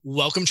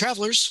Welcome,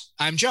 travelers.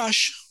 I'm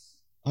Josh.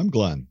 I'm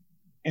Glenn.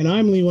 And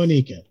I'm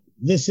Lewanika.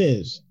 This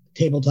is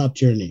Tabletop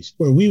Journeys,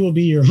 where we will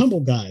be your humble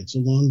guides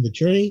along the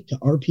journey to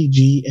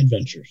RPG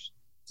adventures.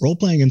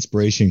 Role-playing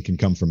inspiration can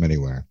come from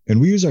anywhere,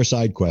 and we use our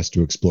side quest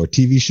to explore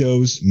TV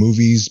shows,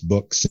 movies,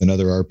 books, and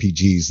other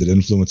RPGs that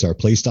influence our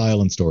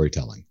playstyle and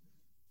storytelling.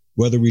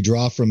 Whether we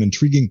draw from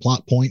intriguing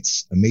plot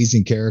points,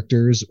 amazing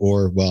characters,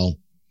 or,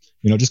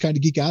 just kind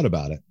of geek out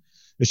about it.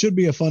 It should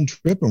be a fun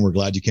trip, and we're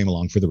glad you came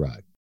along for the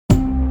ride.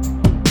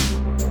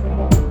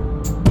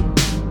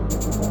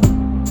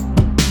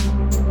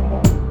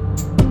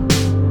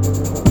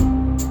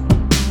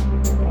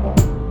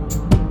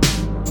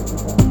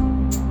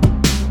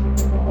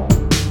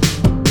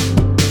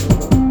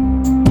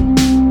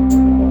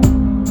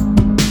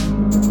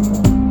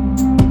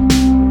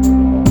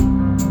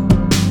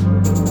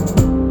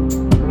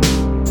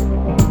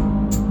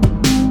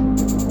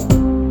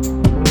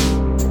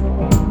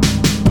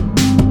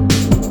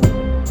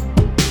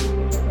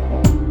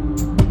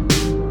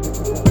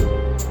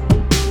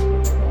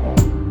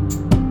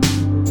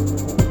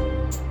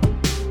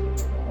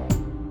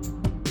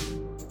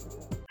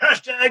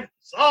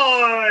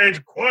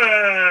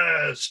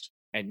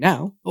 And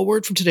now, a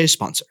word from today's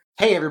sponsor.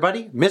 Hey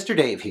everybody, Mr.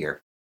 Dave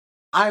here.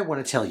 I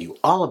want to tell you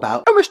all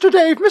about... Oh, Mr.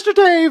 Dave! Mr.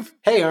 Dave!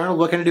 Hey Arnold,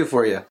 what can I do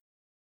for you?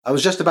 I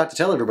was just about to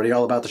tell everybody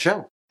all about the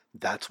show.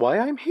 That's why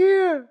I'm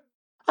here.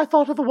 I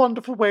thought of a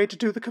wonderful way to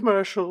do the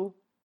commercial.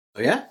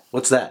 Oh yeah?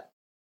 What's that?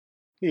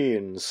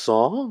 In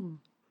song.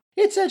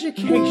 It's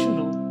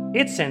educational.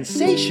 It's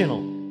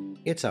sensational.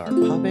 It's our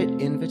Puppet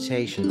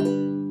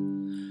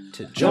Invitational.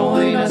 To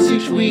join us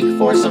each week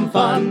for some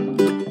fun.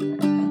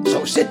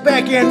 So sit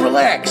back and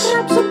relax.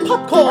 Grab some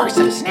popcorn or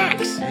some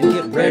snacks. And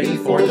get ready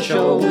for the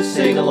show.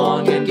 Sing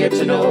along and get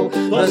to know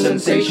the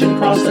sensation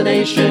across the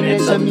nation.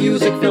 It's a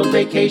music-filled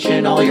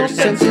vacation. All your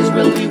senses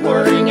will be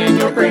whirring and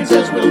your brain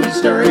cells will be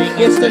stirring.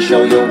 It's the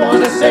show you'll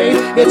want to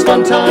save. It's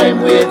fun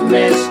time with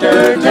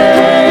Mr.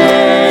 Dave.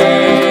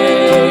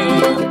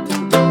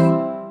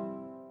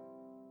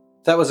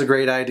 That was a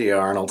great idea,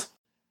 Arnold.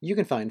 You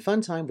can find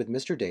Fun Time with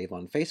Mr. Dave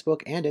on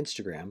Facebook and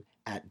Instagram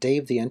at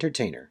Dave the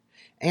Entertainer,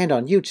 and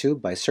on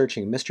YouTube by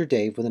searching Mr.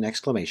 Dave with an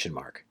exclamation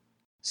mark.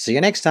 See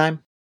you next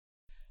time!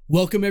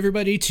 Welcome,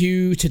 everybody,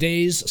 to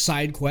today's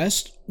side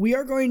quest. We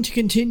are going to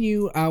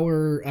continue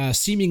our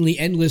seemingly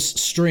endless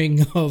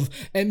string of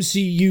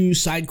MCU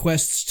side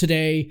quests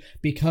today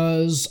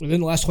because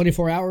within the last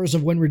 24 hours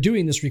of when we're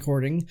doing this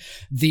recording,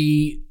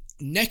 the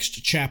next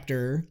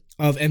chapter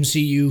of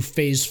MCU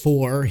Phase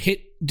 4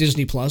 hit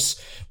Disney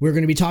Plus. We're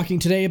going to be talking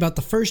today about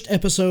the first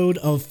episode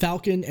of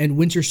Falcon and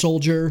Winter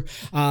Soldier.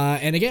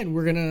 And again,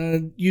 we're going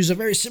to use a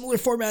very similar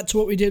format to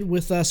what we did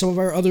with some of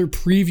our other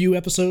preview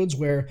episodes,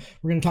 where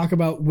we're going to talk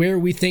about where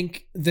we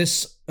think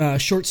this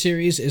short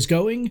series is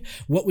going,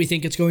 what we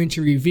think it's going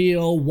to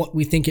reveal, what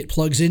we think it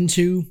plugs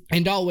into,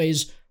 and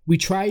always we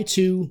try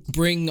to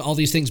bring all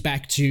these things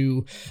back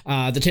to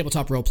the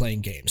tabletop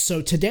role-playing game.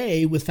 So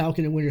today, with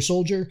Falcon and Winter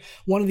Soldier,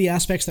 one of the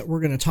aspects that we're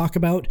going to talk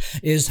about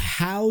is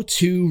how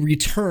to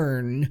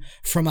return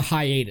from a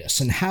hiatus,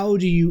 and how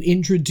do you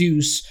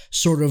introduce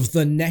sort of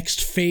the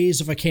next phase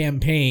of a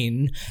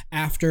campaign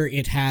after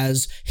it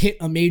has hit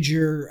a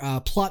major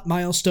plot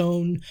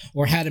milestone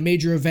or had a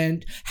major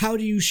event. How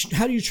do you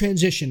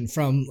transition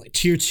from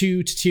tier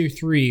 2 to tier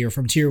 3, or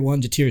from tier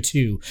 1 to tier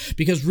 2?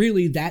 Because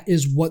really, that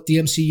is what the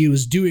MCU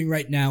is doing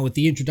right now with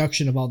the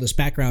introduction of all this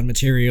background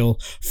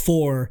material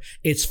for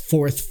its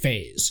fourth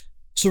phase.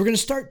 So we're going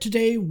to start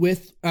today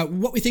with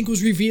what we think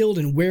was revealed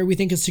and where we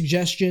think is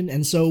suggestion.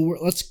 And so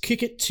let's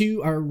kick it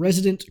to our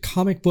resident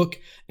comic book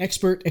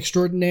expert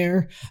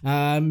extraordinaire,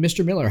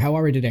 Mr. Miller. How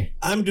are we today?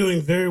 I'm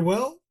doing very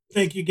well.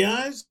 Thank you,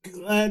 guys.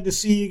 Glad to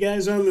see you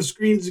guys on the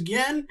screens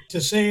again.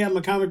 To say I'm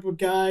a comic book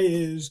guy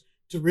is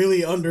to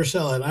really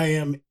undersell it. I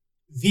am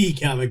the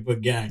comic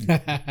book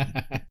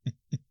guy.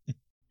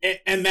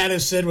 And that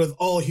is said with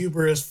all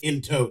hubris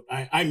in tote.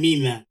 I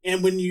mean that.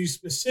 And when you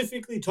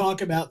specifically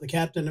talk about the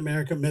Captain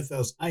America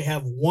mythos, I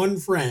have one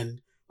friend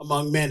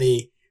among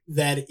many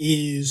that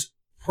is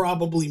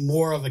probably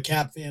more of a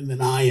Cap fan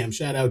than I am.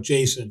 Shout out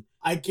Jason.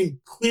 I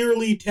can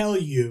clearly tell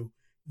you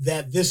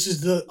that this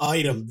is the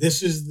item.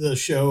 This is the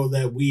show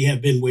that we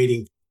have been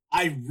waiting for.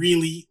 I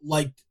really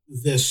liked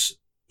this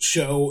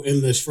show in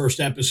this first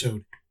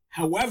episode.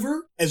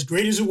 However, as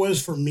great as it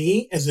was for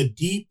me as a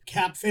deep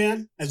Cap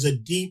fan, as a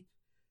deep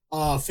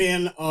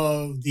fan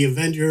of the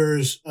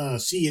Avengers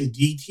C and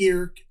D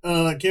tier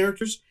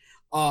characters,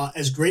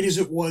 as great as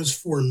it was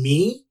for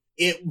me,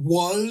 it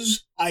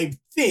was, I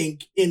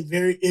think, in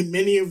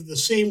many of the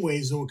same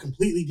ways, though a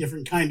completely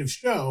different kind of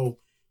show,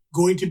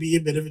 going to be a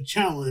bit of a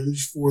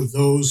challenge for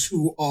those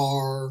who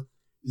are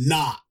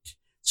not.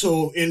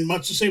 So in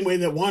much the same way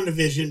that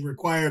WandaVision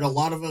required a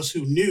lot of us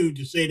who knew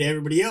to say to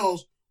everybody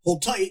else,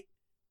 hold tight,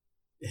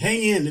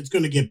 hang in, it's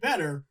going to get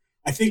better,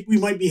 I think we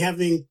might be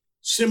having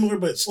similar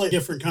but slightly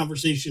different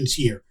conversations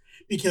here.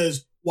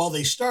 Because while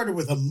they started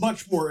with a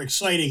much more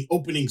exciting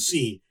opening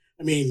scene,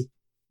 I mean,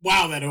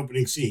 wow, that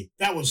opening scene.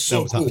 That was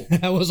so That was cool.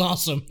 That was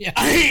awesome. Yeah.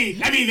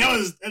 I mean,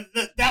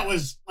 that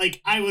was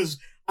like,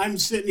 I'm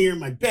sitting here in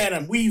my bed,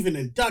 I'm weaving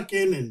and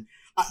ducking, and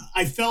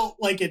I felt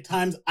like at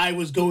times I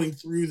was going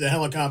through the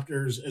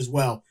helicopters as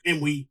well.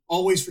 And we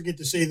always forget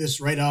to say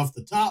this right off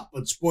the top,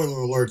 but spoiler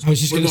alerts,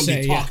 we're going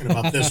to be talking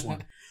about this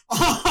one.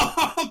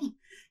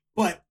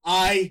 But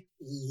I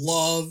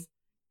love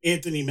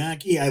Anthony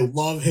Mackie. I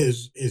love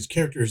his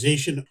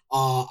characterization.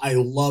 I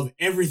love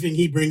everything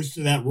he brings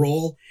to that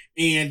role.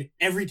 And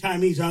every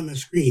time he's on the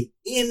screen,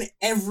 in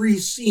every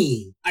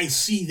scene, I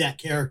see that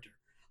character.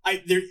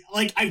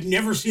 I've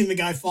never seen the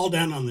guy fall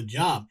down on the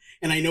job.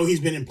 And I know he's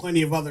been in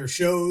plenty of other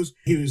shows.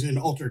 He was in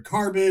Altered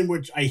Carbon,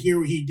 which I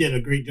hear he did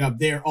a great job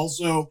there.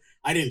 Also,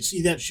 I didn't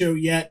see that show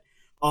yet.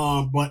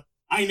 But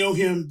I know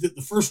him.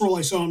 The first role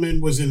I saw him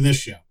in was in this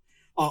show.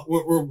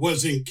 Or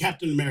was in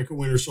Captain America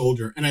Winter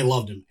Soldier, and I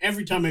loved him.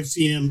 Every time I've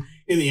seen him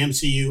in the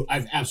MCU,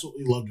 I've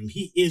absolutely loved him.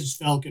 He is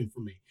Falcon for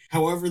me.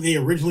 However they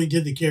originally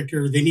did the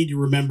character, they need to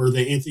remember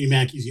that Anthony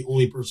Mackie is the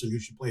only person who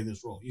should play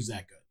this role. He's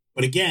that good.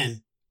 But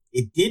again,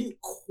 it didn't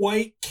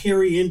quite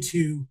carry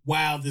into,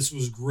 wow, this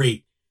was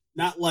great.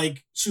 Not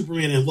like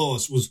Superman and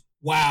Lois was,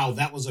 wow,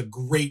 that was a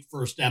great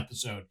first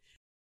episode.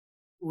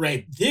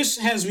 Right. This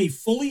has me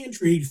fully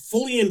intrigued,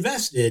 fully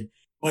invested,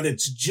 but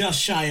it's just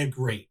shy of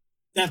great.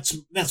 That's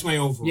my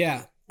overall.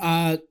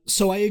 Yeah.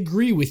 So I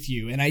agree with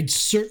you, and I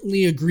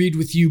certainly agreed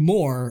with you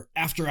more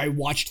after I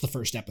watched the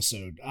first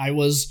episode. I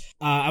was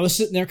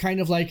sitting there kind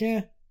of like,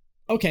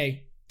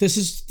 okay, this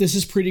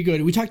is pretty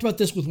good. We talked about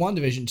this with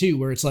WandaVision too,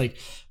 where it's like,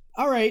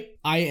 all right,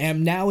 I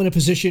am now in a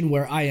position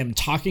where I am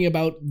talking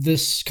about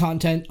this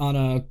content on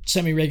a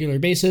semi-regular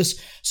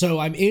basis, so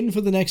I'm in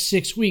for the next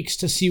 6 weeks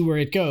to see where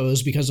it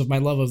goes because of my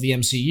love of the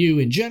MCU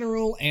in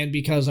general and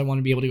because I want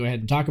to be able to go ahead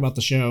and talk about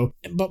the show.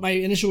 But my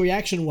initial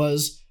reaction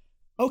was,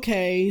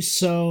 okay,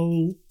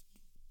 so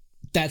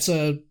that's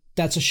a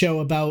show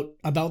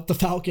about the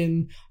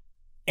Falcon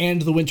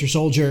and the Winter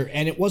Soldier,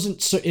 and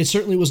it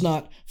certainly was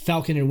not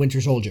Falcon and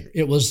Winter Soldier.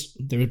 There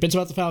were bits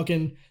about the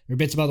Falcon, there were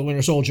bits about the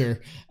Winter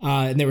Soldier,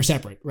 and they were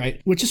separate,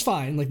 right? Which is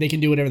fine, like they can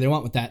do whatever they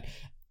want with that.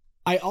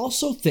 I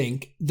also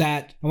think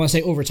that, I want to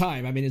say over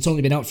time, I mean, it's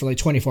only been out for like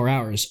 24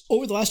 hours.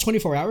 Over the last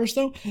 24 hours,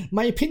 though,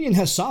 my opinion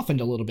has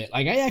softened a little bit.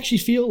 Like, I actually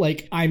feel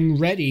like I'm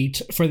ready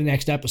for the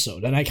next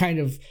episode, and I kind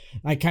of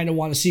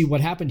want to see what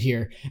happened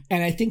here.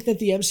 And I think that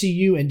the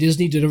MCU and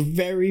Disney did a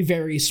very,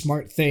 very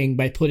smart thing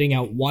by putting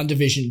out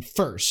WandaVision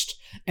first,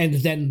 and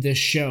then this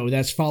show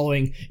that's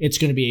following. It's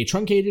going to be a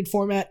truncated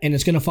format, and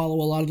it's going to follow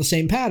a lot of the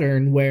same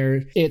pattern,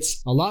 where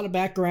it's a lot of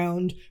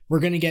background.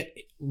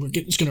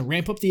 It's going to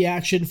ramp up the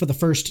action for the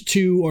first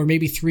 2 or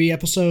maybe 3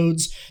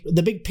 episodes.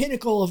 The big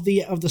pinnacle of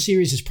the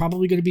series is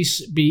probably going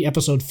to be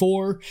episode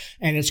 4,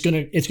 and it's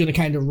going to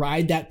kind of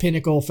ride that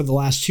pinnacle for the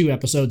last 2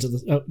 episodes of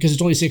because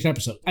it's only 6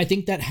 episodes. I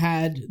think that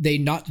had they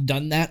not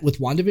done that with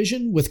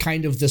WandaVision, with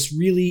kind of this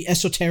really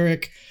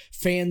esoteric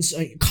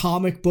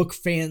comic book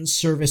fan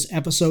service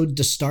episode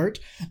to start,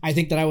 I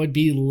think that I would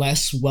be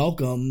less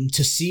welcome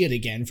to see it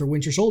again for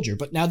Winter Soldier.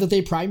 But now that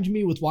they primed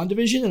me with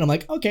WandaVision, and I'm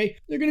like, okay,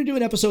 they're going to do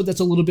an episode that's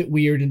a little bit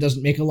weird and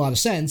doesn't make a lot of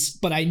sense,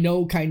 but I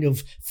know kind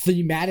of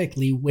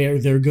thematically where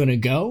they're going to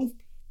go,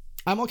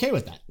 I'm okay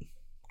with that.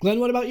 Glenn,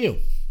 what about you?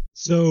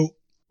 So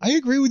I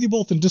agree with you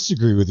both and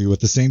disagree with you at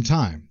the same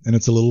time. And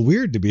it's a little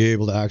weird to be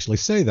able to actually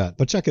say that,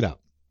 but check it out.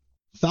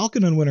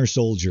 Falcon and Winter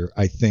Soldier,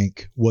 I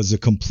think, was a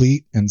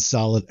complete and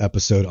solid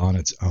episode on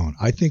its own.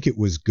 I think it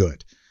was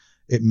good.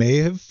 It may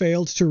have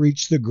failed to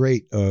reach the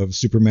great of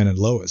Superman and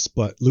Lois,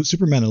 but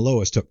Superman and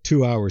Lois took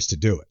 2 hours to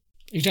do it.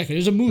 Exactly. It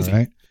was a movie.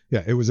 Right?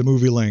 Yeah, it was a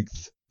movie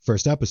length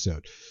first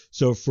episode.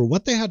 So for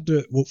what they had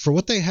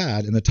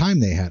and the time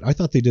they had, I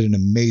thought they did an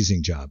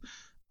amazing job.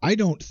 I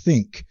don't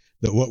think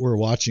that what we're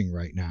watching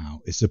right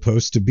now is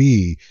supposed to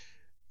be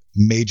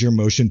major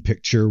motion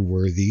picture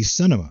worthy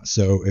cinema.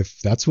 So if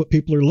that's what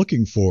people are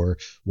looking for,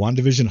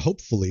 WandaVision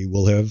hopefully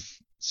will have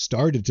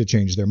started to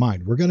change their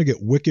mind. We're going to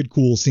get wicked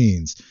cool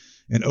scenes.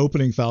 And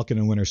opening Falcon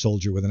and Winter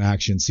Soldier with an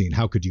action scene,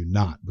 how could you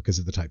not? Because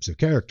of the types of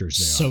characters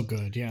they are. So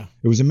good, yeah.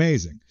 It was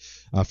amazing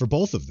for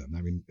both of them.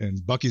 I mean,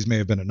 and Bucky's may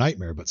have been a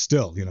nightmare, but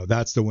still,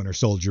 that's the Winter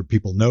Soldier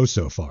people know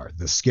so far,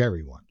 the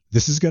scary one.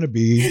 This is going to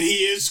be... And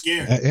he is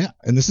scary. Yeah,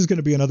 and this is going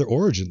to be another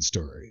origin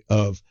story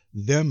of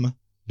them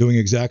doing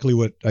exactly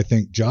what I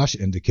think Josh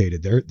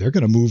indicated. They're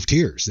going to move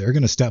tiers. They're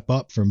going to step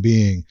up from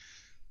being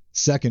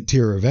second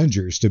tier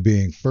Avengers to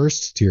being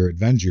first tier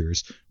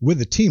Avengers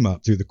with a team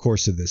up through the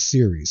course of this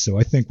series. So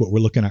I think what we're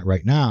looking at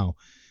right now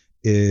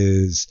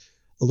is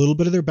a little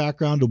bit of their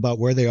background about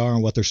where they are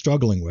and what they're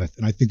struggling with.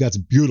 And I think that's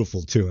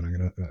beautiful too.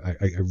 And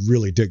I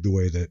really dig the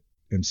way that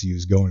MCU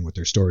is going with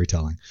their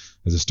storytelling.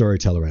 As a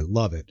storyteller, I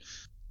love it.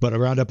 But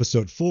around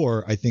episode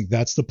 4, I think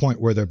that's the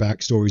point where their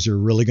backstories are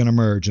really going to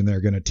merge and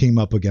they're going to team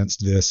up against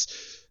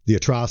the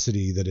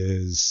atrocity that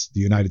is the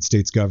United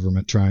States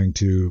government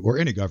or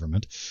any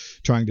government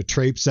trying to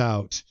traipse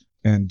out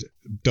and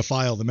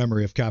defile the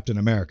memory of Captain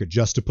America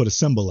just to put a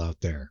symbol out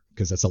there,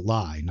 because that's a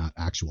lie, not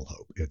actual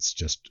hope. It's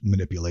just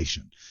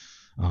manipulation.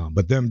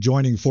 But them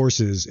joining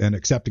forces and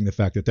accepting the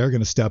fact that they're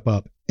going to step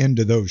up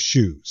into those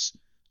shoes,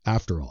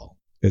 after all,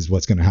 is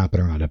what's going to happen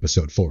around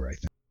episode 4, I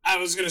think. I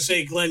was going to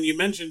say, Glenn, you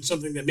mentioned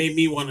something that made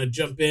me want to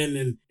jump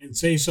in and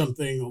say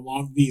something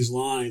along these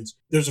lines.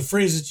 There's a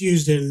phrase that's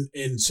used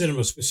in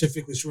cinema,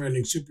 specifically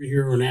surrounding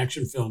superhero and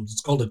action films.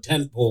 It's called a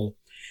tentpole.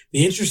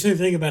 The interesting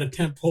thing about a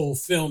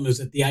tentpole film is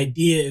that the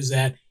idea is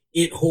that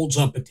it holds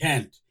up a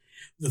tent.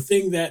 The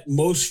thing that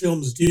most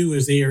films do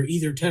is they are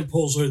either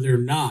tentpoles or they're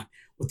not.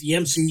 What the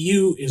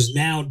MCU is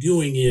now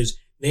doing is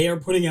they are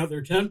putting out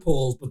their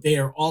tentpoles, but they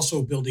are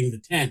also building the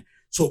tent.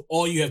 So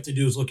all you have to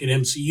do is look at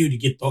MCU to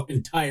get the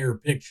entire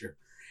picture.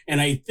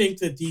 And I think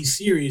that these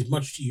series,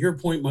 much to your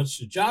point, much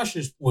to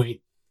Josh's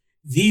point,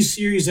 these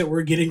series that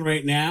we're getting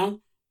right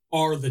now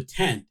are the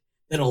tent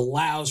that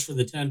allows for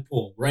the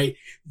tentpole, right?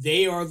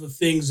 They are the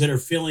things that are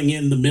filling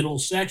in the middle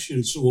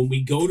section. So when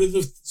we go to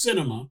the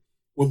cinema,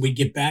 when we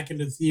get back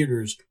into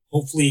theaters,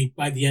 hopefully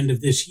by the end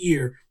of this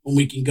year, when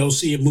we can go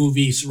see a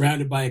movie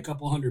surrounded by a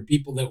couple hundred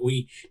people that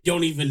we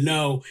don't even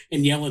know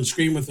and yell and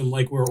scream with them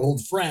like we're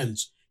old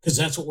friends, because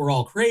that's what we're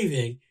all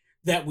craving,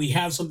 that we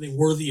have something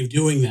worthy of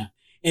doing that.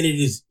 And it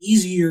is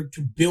easier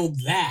to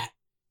build that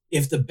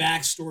if the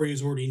backstory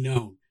is already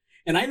known.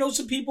 And I know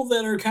some people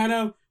that are kind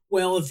of,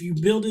 well, if you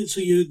build it so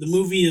the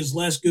movie is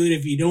less good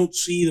if you don't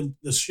see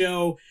the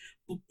show,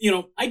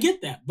 I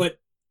get that. But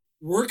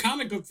we're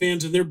comic book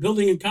fans and they're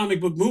building in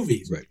comic book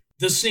movies. Right.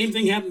 The same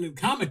thing happened in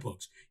comic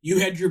books. You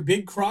had your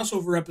big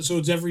crossover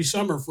episodes every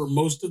summer for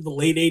most of the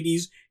late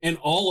 80s and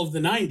all of the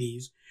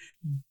 90s.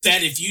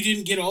 That if you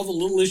didn't get all the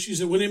little issues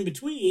that went in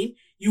between,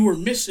 you were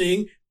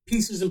missing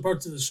pieces and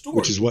parts of the story.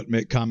 Which is what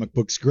make comic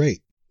books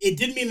great. It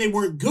didn't mean they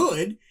weren't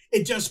good.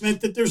 It just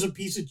meant that there's a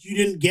piece that you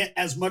didn't get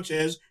as much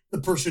as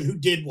the person who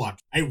did watch.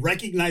 I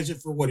recognize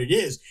it for what it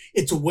is.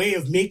 It's a way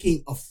of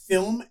making a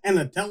film and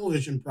a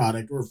television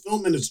product or a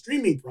film and a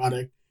streaming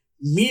product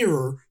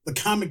mirror the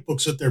comic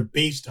books that they're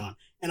based on.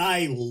 And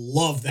I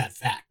love that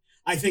fact.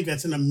 I think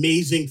that's an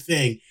amazing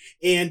thing.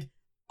 And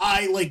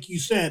like you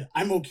said,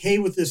 I'm okay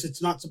with this.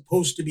 It's not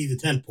supposed to be the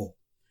tentpole.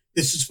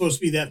 This is supposed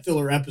to be that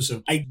filler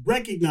episode. I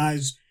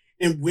recognize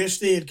and wish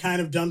they had kind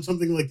of done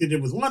something like they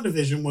did with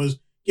WandaVision, was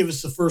give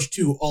us the first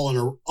two all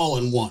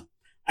in one.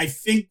 I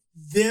think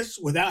this,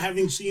 without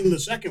having seen the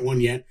second one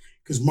yet,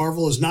 because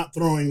Marvel is not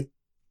throwing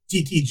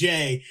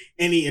TTJ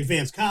any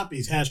advanced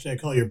copies,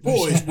 #call your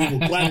boys, we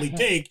will gladly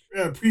take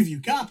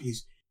preview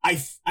copies. I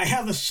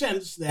have a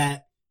sense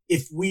that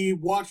if we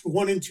watched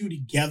 1 and 2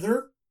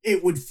 together,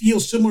 it would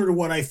feel similar to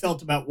what I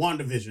felt about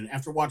WandaVision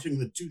after watching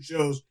the two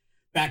shows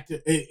back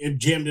to it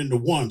jammed into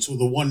one. So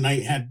the one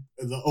night had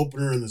the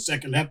opener and the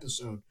second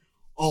episode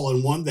all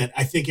in one, that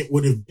I think it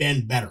would have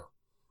been better.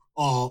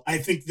 I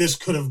think this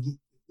could have,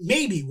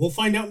 maybe we'll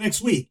find out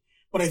next week,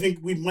 but I think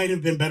we might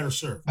have been better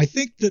served. I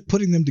think that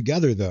putting them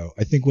together, though,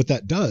 I think what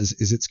that does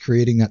is it's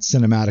creating that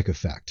cinematic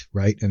effect,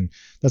 right? And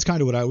that's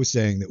kind of what I was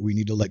saying that we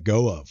need to let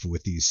go of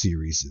with these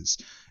series.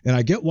 And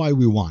I get why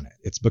we want it.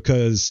 It's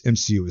because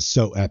MCU is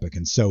so epic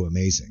and so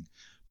amazing.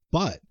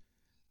 But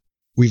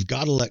we've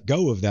got to let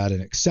go of that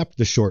and accept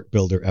the short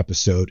builder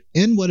episode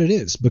in what it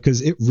is,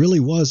 because it really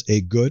was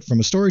a good,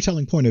 from a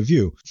storytelling point of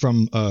view,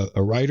 from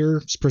a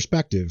writer's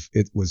perspective,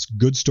 it was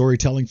good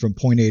storytelling from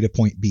point A to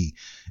point B.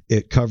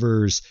 It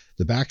covers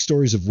the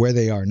backstories of where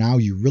they are now.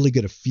 You really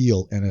get a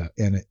feel and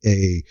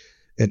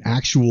an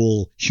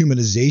actual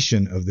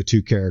humanization of the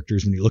two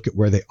characters when you look at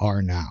where they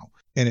are now.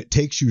 And it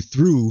takes you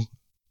through,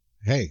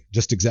 hey,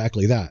 just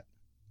exactly that.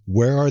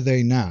 Where are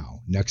they now?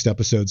 Next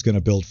episode's going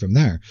to build from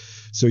there.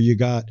 So you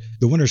got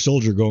the Winter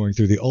Soldier going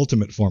through the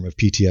ultimate form of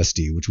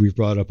PTSD, which we've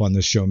brought up on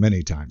this show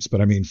many times.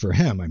 But I mean, for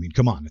him,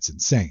 come on, it's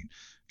insane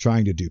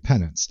trying to do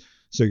penance.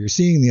 So you're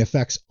seeing the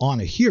effects on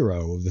a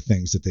hero of the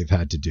things that they've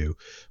had to do.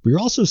 But you're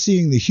also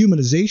seeing the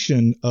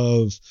humanization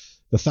of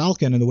the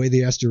Falcon and the way they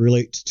has to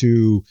relate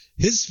to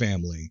his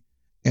family.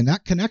 And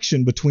that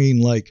connection between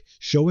like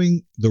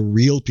showing the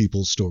real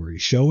people's story,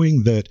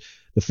 showing that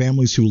the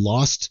families who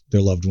lost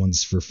their loved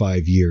ones for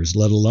 5 years,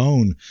 let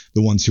alone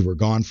the ones who were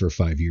gone for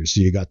 5 years.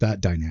 So you got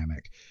that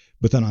dynamic.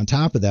 But then on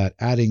top of that,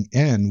 adding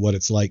in what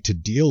it's like to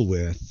deal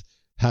with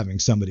having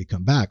somebody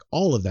come back.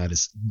 All of that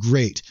is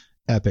great,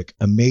 epic,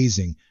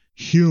 amazing,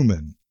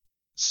 human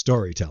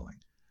storytelling.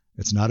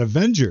 It's not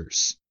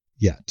Avengers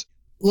yet.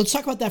 Let's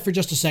talk about that for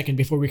just a second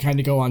before we kind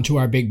of go on to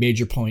our big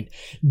major point.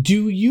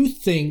 Do you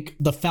think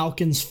the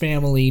Falcon's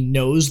family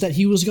knows that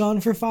he was gone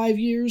for 5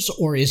 years,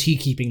 or is he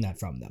keeping that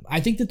from them? I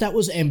think that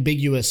was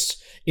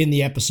ambiguous in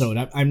the episode.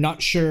 I'm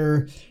not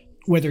sure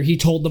whether he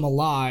told them a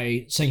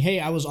lie saying, hey,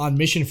 I was on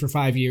mission for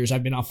 5 years,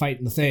 I've been off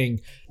fighting the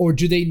thing, or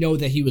do they know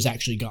that he was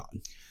actually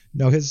gone?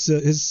 No, his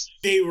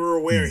they were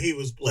aware he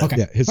was blip. Okay.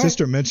 Yeah, his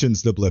sister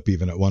mentions the blip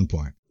even at one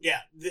point.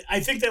 Yeah,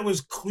 I think that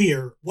was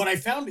clear. What I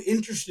found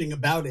interesting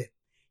about it,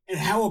 and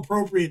how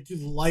appropriate to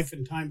the life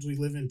and times we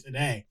live in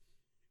today,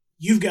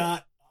 you've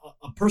got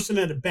a person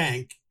at a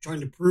bank trying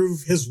to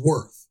prove his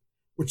worth,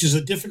 which is a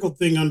difficult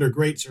thing under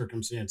great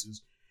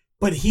circumstances,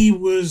 but he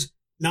was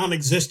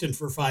non-existent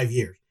for 5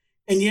 years.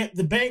 And yet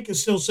the bank is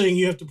still saying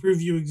you have to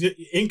prove you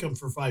income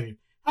for 5 years.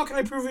 How can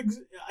I prove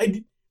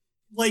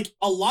like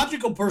a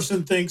logical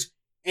person thinks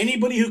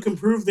anybody who can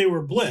prove they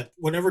were blipped,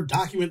 whatever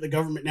document the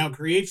government now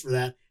creates for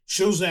that,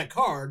 shows that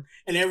card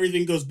and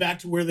everything goes back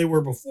to where they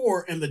were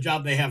before and the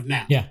job they have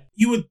now. Yeah.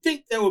 You would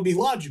think that would be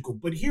logical,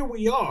 but here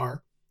we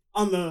are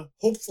on the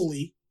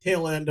hopefully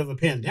tail end of a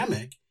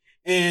pandemic,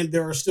 and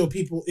there are still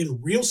people in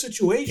real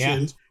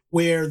situations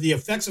where the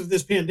effects of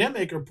this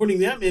pandemic are putting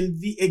them in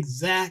the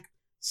exact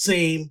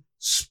same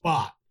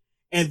spot,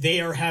 and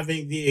they are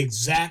having the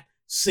exact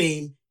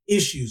same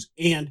issues.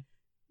 And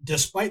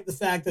despite the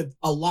fact that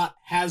a lot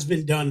has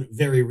been done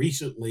very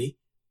recently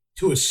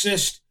to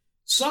assist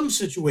some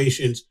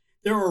situations,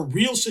 there are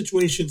real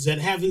situations that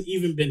haven't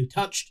even been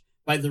touched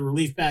by the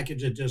relief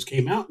package that just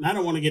came out. And I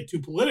don't want to get too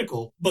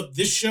political, but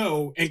this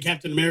show and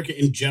Captain America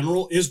in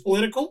general is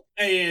political.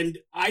 And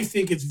I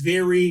think it's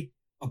very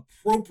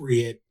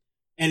appropriate,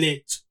 and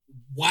it's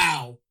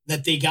wow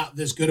that they got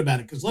this good about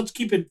it. Because let's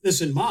keep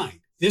this in mind.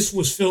 This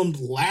was filmed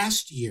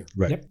last year.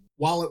 Right. Yep.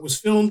 While it was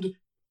filmed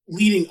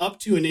leading up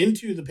to and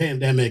into the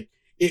pandemic,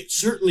 it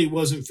certainly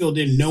wasn't filled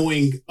in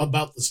knowing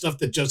about the stuff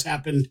that just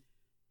happened.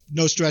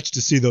 No stretch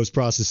to see those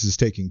processes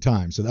taking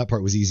time. So that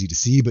part was easy to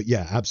see. But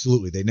yeah,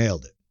 absolutely. They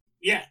nailed it.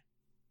 Yeah.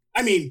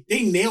 I mean,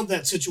 they nailed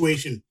that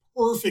situation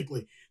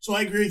perfectly. So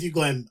I agree with you,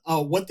 Glenn.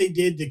 What they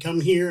did to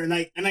come here,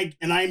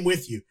 and I'm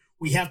with you.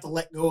 We have to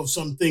let go of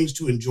some things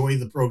to enjoy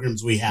the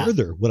programs we have.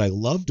 Further, what I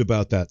loved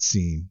about that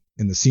scene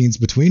and the scenes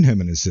between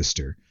him and his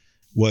sister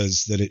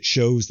was that it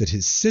shows that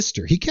his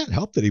sister, he can't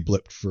help that he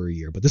blipped for a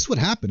year, but this would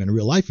happen in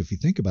real life if you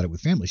think about it with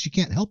family. She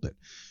can't help it.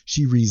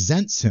 She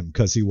resents him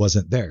because he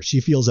wasn't there. She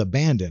feels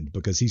abandoned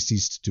because he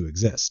ceased to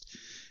exist.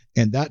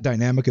 And that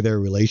dynamic of their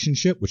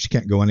relationship, which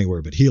can't go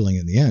anywhere but healing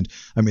in the end,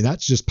 I mean,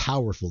 that's just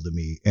powerful to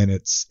me. And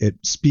it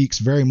speaks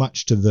very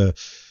much to the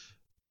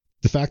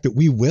fact that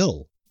we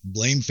will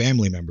blame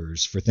family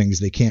members for things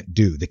they can't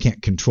do, they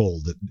can't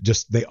control, that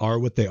just they are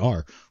what they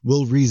are.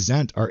 We'll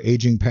resent our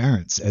aging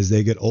parents as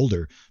they get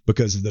older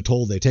because of the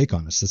toll they take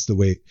on us. That's the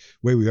way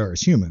we are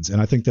as humans.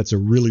 And I think that's a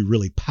really,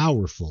 really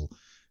powerful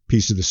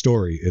piece of the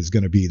story, is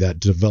going to be that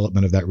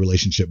development of that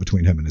relationship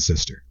between him and his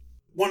sister.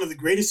 One of the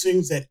greatest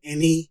things that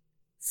any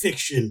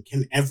fiction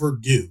can ever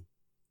do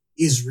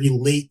is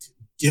relate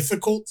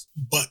difficult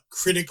but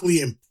critically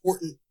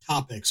important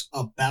topics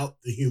about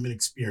the human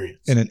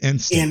experience. In an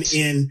instant.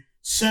 And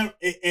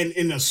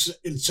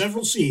in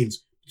several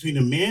scenes between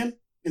a man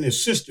and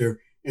his sister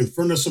in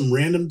front of some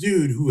random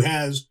dude who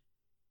has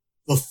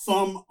the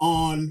thumb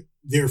on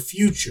their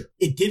future.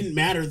 It didn't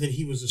matter that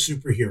he was a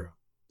superhero.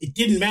 It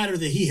didn't matter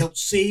that he helped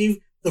save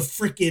the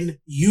frickin'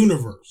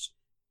 universe.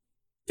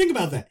 Think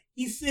about that.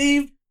 He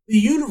saved the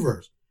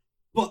universe,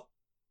 but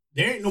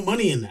there ain't no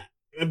money in that.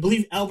 I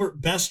believe Albert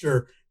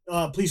Bester,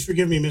 please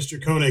forgive me,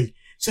 Mr. Koenig,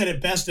 said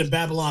it best in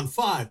Babylon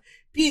 5.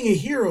 Being a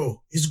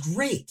hero is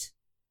great,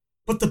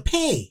 but the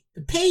pay,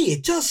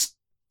 it just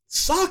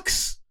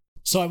sucks.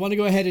 So I want to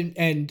go ahead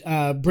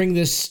and bring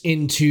this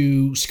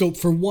into scope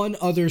for one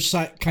other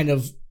kind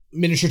of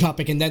miniature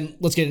topic, and then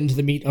let's get into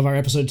the meat of our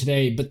episode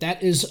today. But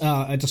that is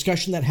a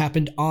discussion that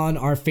happened on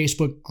our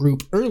Facebook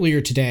group earlier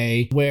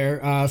today, where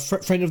a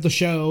friend of the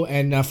show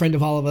and a friend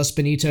of all of us,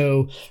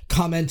 Benito,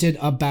 commented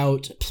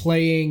about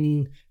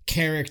playing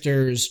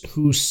characters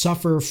who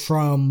suffer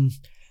from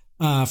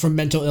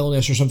mental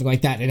illness or something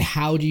like that, and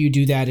how do you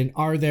do that, and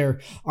are there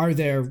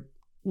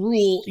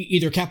rule,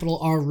 either capital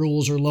R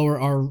rules or lower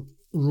R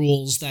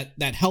rules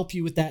that help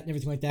you with that and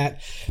everything like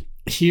that.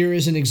 Here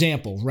is an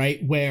example, right,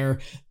 where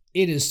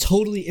it is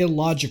totally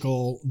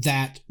illogical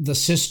that the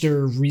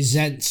sister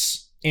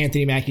resents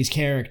Anthony Mackie's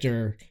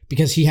character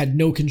because he had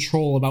no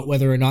control about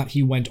whether or not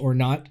he went or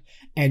not,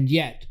 and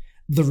yet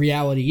the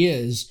reality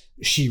is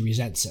she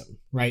resents him,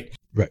 right?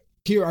 Right.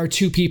 Here are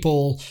two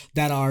people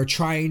that are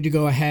trying to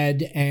go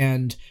ahead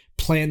and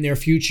plan their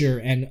future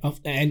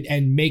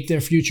and make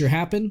their future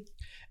happen.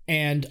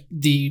 And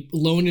the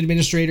loan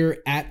administrator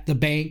at the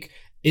bank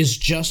is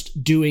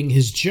just doing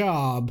his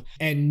job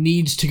and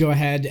needs to go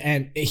ahead,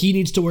 and he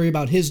needs to worry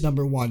about his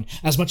number one.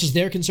 As much as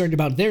they're concerned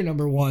about their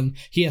number one,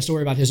 he has to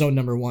worry about his own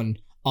number one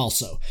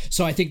also.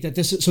 So I think that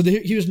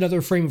here's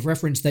another frame of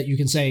reference that you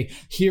can say,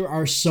 here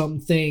are some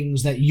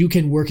things that you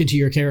can work into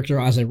your character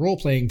as a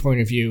role-playing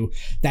point of view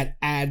that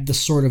add the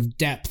sort of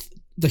depth,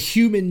 the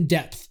human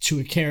depth to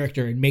a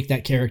character and make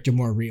that character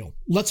more real.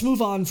 Let's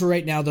move on for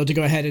right now, though, to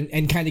go ahead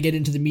and kind of get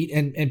into the meat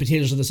and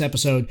potatoes of this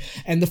episode.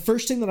 And the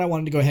first thing that I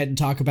wanted to go ahead and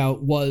talk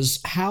about was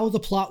how the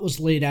plot was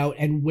laid out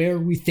and where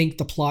we think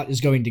the plot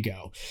is going to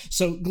go.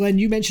 So, Glenn,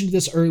 you mentioned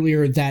this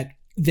earlier, that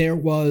there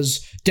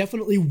was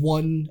definitely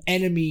one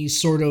enemy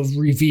sort of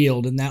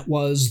revealed, and that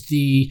was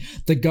the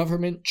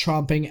government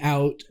tromping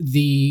out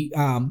the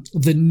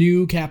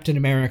new Captain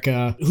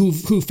America,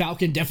 who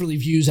Falcon definitely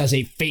views as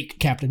a fake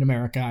Captain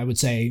America, I would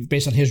say,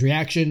 based on his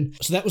reaction.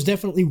 So that was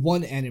definitely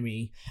one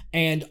enemy,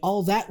 and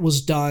all that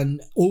was done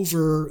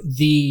over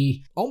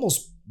the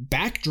almost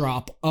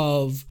backdrop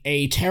of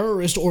a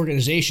terrorist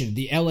organization,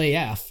 the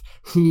LAF,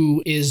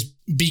 who is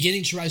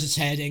beginning to rise its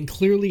head and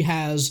clearly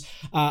has,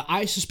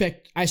 I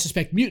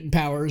suspect mutant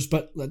powers,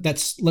 but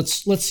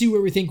let's see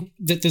where we think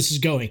that this is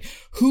going.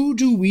 Who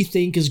do we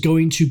think is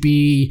going to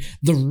be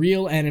the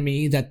real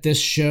enemy that this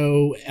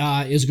show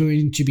is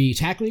going to be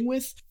tackling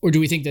with? Or do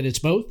we think that it's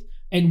both?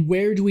 And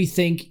where do we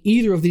think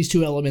either of these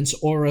two elements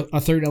or a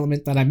third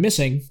element that I'm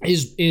missing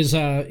is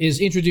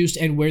introduced,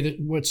 and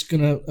what's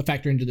going to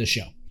factor into this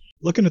show?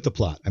 Looking at the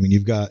plot, I mean,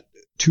 you've got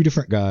two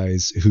different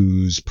guys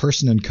whose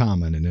person in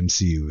common in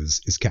MCU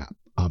is Cap,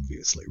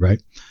 obviously,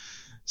 right?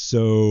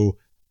 So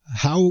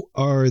how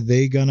are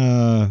they going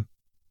to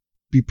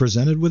be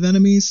presented with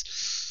enemies?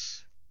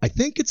 I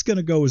think it's going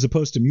to go, as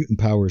opposed to mutant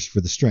powers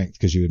for the strength,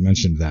 because you had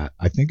mentioned that.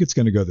 I think it's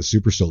going to go the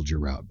super soldier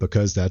route,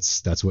 because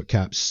that's what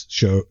Cap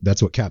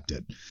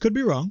did. Could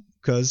be wrong,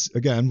 because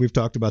again, we've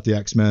talked about the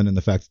X-Men and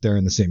the fact that they're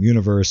in the same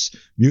universe.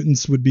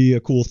 Mutants would be a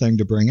cool thing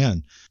to bring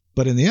in.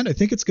 But in the end, I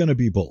think it's going to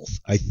be both.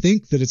 I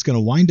think that it's going to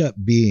wind up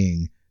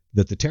being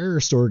that the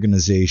terrorist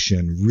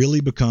organization really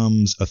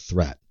becomes a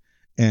threat,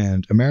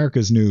 and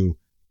America's new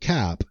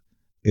Cap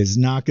is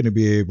not going to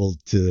be able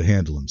to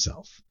handle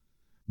himself.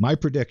 My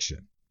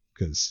prediction,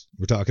 because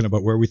we're talking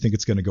about where we think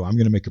it's going to go, I'm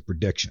going to make a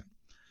prediction.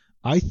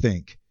 I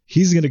think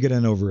he's going to get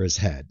in over his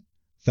head.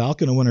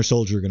 Falcon and Winter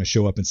Soldier are going to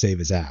show up and save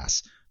his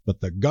ass,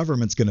 but the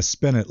government's going to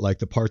spin it like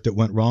the part that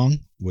went wrong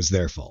was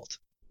their fault.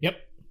 Yep.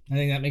 I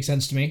think that makes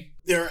sense to me.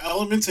 There are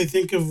elements, I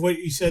think, of what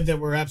you said that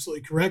were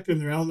absolutely correct, and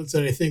there are elements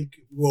that I think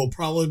will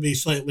probably be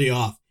slightly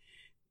off.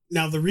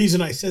 Now, the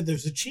reason I said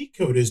there's a cheat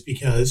code is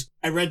because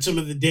I read some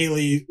of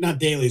the not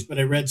dailies, but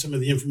I read some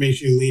of the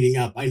information leading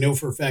up. I know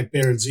for a fact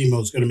Baron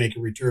Zemo is going to make a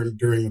return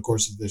during the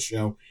course of this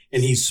show,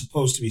 and he's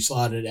supposed to be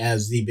slotted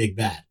as the big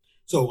bad.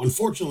 So,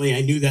 unfortunately,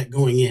 I knew that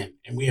going in,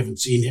 and we haven't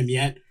seen him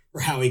yet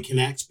or how he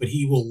connects, but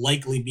he will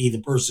likely be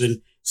the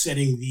person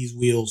setting these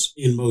wheels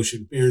in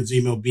motion. Baron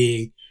Zemo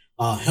being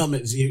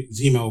Helmut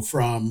Zemo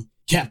from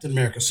Captain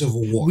America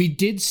Civil War. We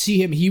did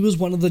see him. He was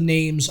one of the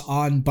names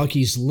on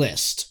Bucky's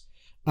list.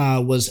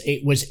 Was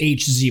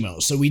H. Zemo.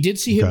 So we did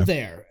see him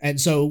there. And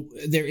so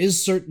there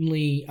is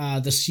certainly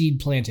the seed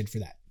planted for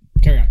that.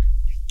 Carry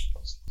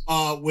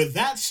on. With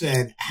that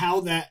said,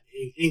 how that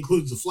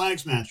includes the Flag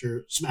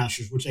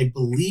Smashers, which I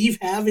believe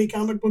have a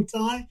comic book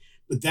tie,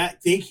 but that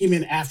they came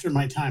in after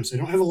my time, so I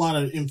don't have a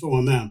lot of info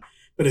on them.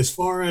 But as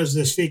far as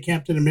this fake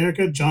Captain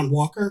America, John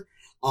Walker,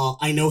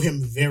 I know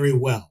him very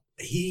well.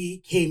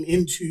 He came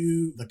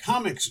into the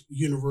comics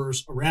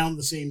universe around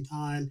the same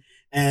time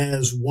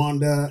as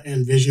Wanda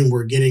and Vision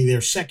were getting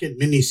their second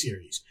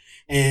miniseries.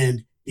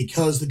 And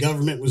because the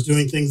government was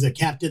doing things that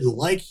Cap didn't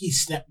like, he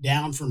stepped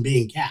down from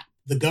being Cap.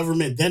 The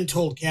government then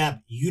told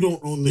Cap, you don't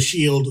own the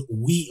shield,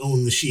 we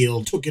own the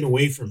shield, took it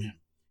away from him.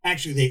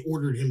 Actually, they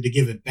ordered him to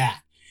give it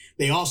back.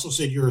 They also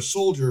said, you're a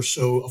soldier,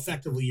 so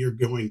effectively you're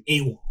going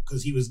AWOL,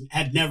 because he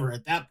had never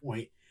at that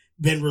point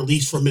been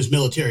released from his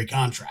military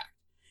contract.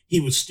 He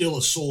was still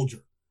a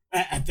soldier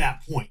at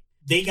that point.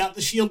 They got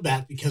the shield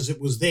back because it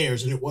was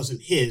theirs and it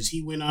wasn't his.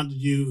 He went on to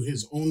do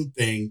his own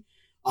thing.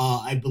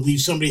 I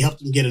believe somebody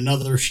helped him get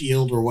another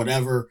shield or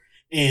whatever.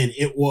 And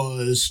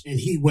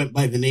he went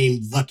by the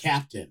name The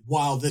Captain,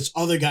 while this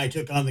other guy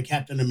took on the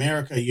Captain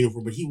America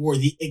uniform, but he wore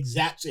the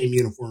exact same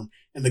uniform,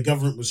 and the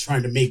government was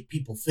trying to make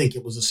people think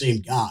it was the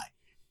same guy.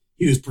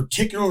 He was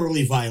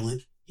particularly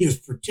violent. He was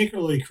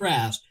particularly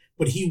crass,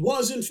 but he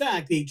was, in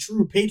fact, a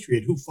true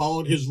patriot who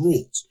followed his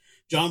rules.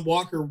 John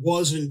Walker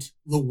wasn't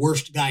the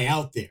worst guy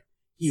out there.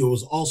 He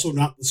was also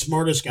not the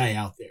smartest guy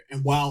out there.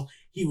 And while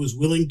he was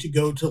willing to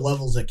go to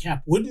levels that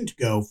Cap wouldn't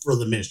go for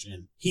the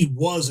mission, he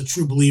was a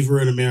true believer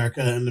in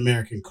America and the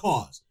American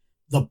cause.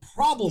 The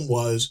problem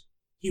was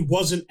he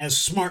wasn't as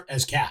smart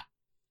as Cap,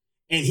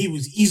 and he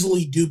was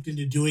easily duped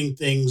into doing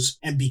things.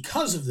 And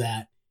because of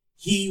that,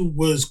 he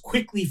was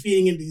quickly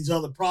feeding into these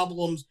other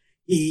problems.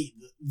 The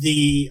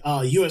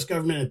U.S.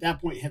 government at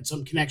that point had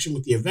some connection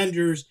with the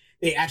Avengers.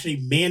 They actually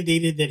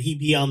mandated that he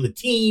be on the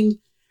team,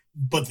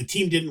 but the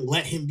team didn't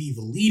let him be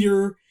the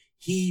leader.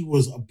 He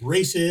was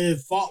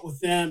abrasive, fought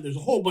with them. There's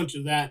a whole bunch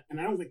of that, and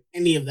I don't think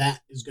any of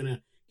that is going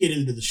to get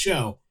into the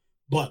show.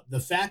 But the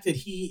fact that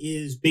he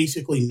is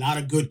basically not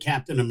a good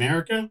Captain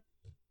America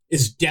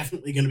is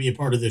definitely going to be a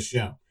part of this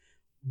show.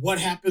 What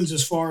happens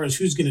as far as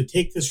who's going to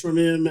take this from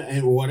him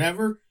and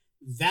whatever,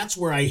 that's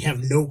where I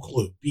have no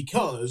clue.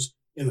 Because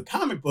in the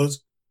comic books,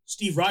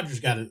 Steve Rogers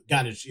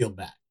got his shield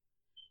back.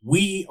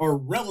 We are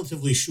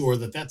relatively sure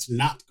that that's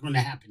not going to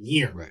happen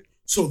here. Right.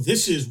 So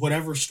this is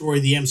whatever story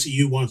the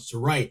MCU wants to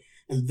write.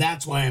 And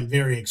that's why I'm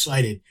very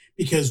excited,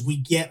 because we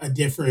get a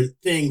different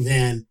thing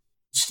than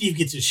Steve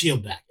gets his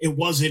shield back. It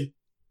wasn't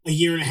a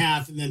year and a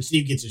half and then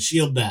Steve gets his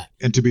shield back.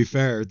 And to be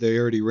fair, they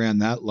already ran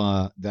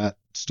that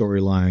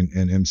storyline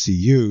in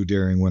MCU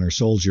during Winter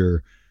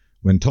Soldier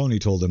when Tony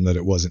told him that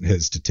it wasn't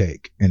his to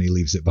take, and he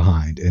leaves it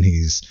behind, and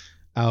he's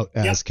out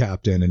as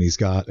captain, and he's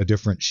got a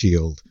different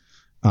shield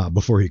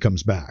before he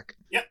comes back.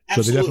 Yep,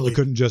 So they definitely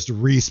couldn't just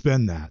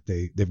respin that.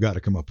 They've got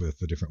to come up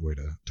with a different way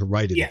to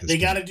write it. Yeah, they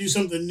got to do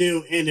something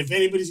new. And if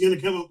anybody's going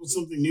to come up with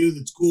something new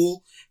that's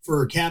cool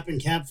for Cap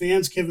and Cap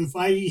fans, Kevin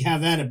Feige,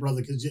 have at it,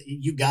 brother, because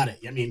you got it.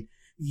 I mean,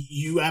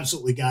 you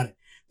absolutely got it.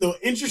 The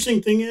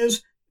interesting thing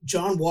is,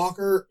 John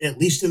Walker, at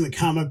least in the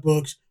comic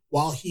books,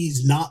 while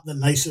he's not the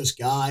nicest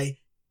guy,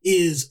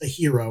 is a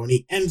hero, and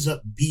he ends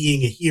up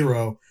being a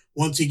hero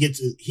once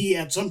he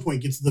at some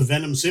point gets the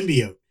Venom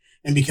symbiote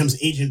and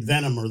becomes Agent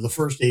Venom or the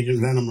first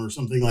Agent Venom or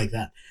something like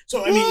that.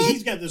 So, I mean,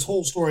 he's got this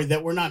whole story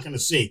that we're not going to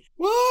see.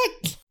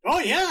 What? Oh,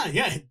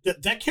 yeah.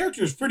 That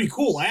character is pretty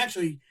cool.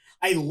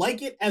 I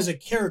like it as a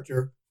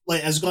character.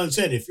 Like, as Glenn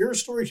said, if you're a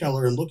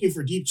storyteller and looking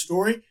for deep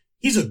story,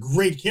 he's a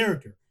great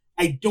character.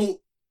 I don't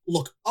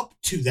look up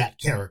to that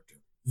character.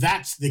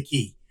 That's the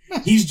key.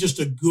 He's just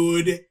a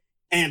good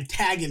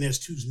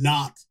antagonist who's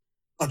not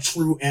a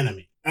true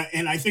enemy.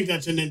 And I think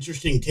that's an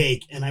interesting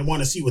take, and I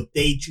want to see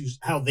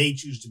how they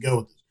choose to go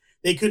with this.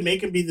 They could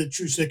make him be the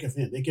true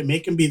sycophant. They could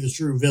make him be the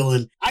true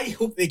villain. I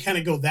hope they kind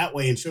of go that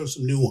way and show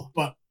some nuance,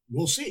 but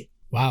we'll see.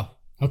 Wow.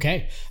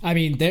 Okay. I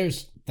mean,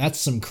 that's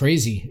some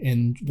crazy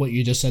in what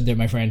you just said there,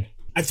 my friend.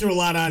 I threw a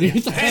lot on you.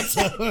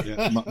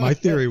 Yeah, my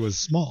theory was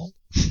small.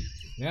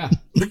 Yeah.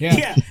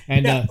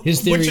 And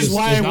his theory which is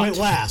why I not. went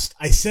last.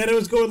 I said I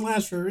was going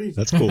last for a reason.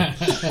 That's cool.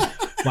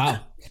 Wow.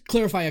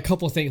 Clarify a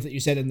couple of things that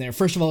you said in there.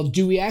 First of all,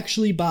 do we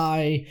actually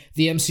buy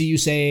the MCU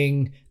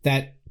saying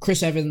that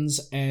Chris Evans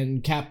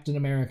and Captain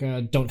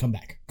America don't come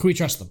back? Can we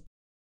trust them?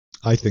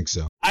 I think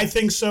so. I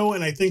think so,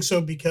 and I think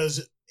so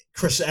because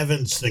Chris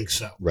Evans thinks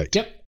so. Right.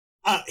 Yep.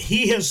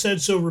 He has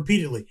said so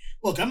repeatedly.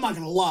 Look, I'm not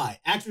going to lie.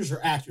 Actors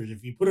are actors.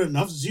 If you put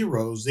enough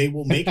zeros, they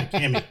will make a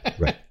cameo.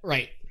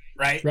 Right.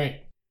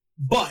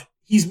 But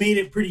he's made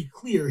it pretty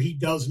clear he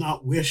does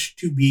not wish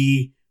to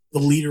be the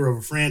leader of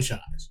a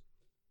franchise.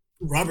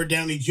 Robert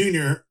Downey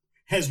Jr.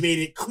 has made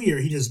it clear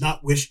he does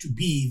not wish to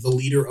be the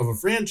leader of a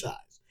franchise.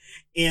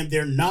 And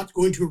they're not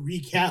going to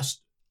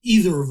recast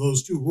either of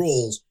those two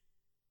roles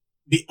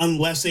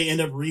unless they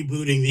end up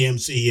rebooting the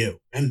MCU.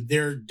 And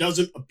there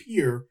doesn't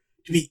appear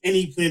to be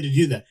any plan to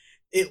do that.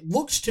 It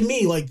looks to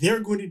me like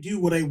they're going to do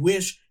what I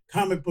wish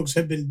comic books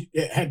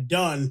had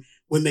done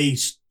when they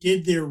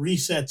did their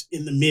resets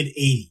in the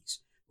mid-'80s,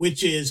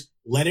 which is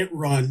let it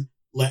run,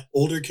 let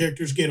older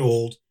characters get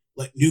old,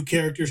 let new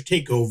characters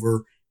take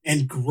over,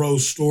 and grow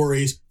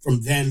stories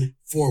from then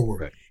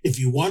forward. Right. If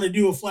you want to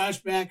do a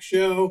flashback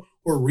show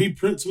or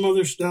reprint some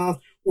other stuff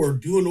or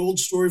do an old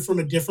story from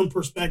a different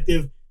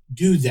perspective,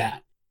 do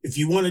that. If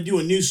you want to do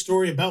a new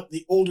story about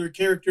the older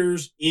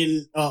characters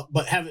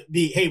but have it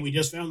be, hey, we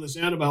just found this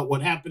out about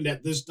what happened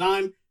at this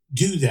time,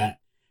 do that.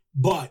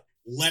 But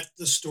let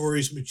the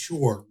stories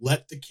mature.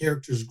 Let the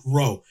characters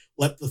grow.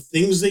 Let the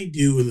things they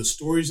do and the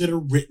stories that are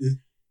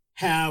written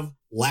have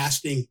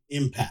lasting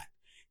impact.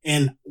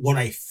 And what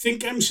I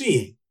think I'm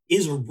seeing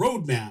is a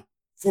roadmap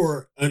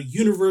for a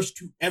universe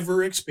to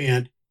ever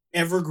expand,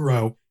 ever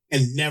grow,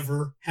 and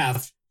never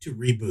have to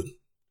reboot.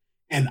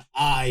 And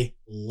I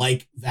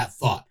like that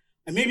thought.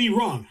 I may be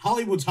wrong.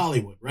 Hollywood's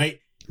Hollywood, right?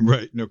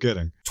 Right. No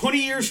kidding.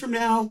 20 years from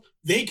now,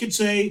 they could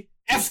say,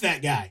 F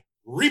that guy.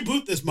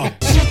 Reboot this mother.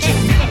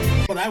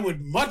 But I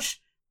would much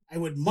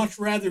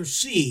rather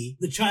see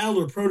the child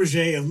or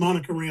protege of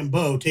Monica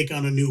Rambeau take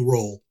on a new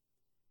role.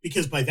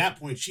 Because by that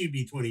point, she'd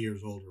be 20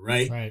 years older,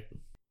 right? Right.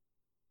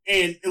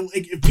 And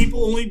like, if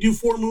people only do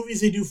 4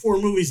 movies, they do 4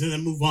 movies and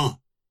then move on.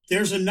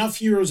 There's enough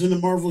heroes in the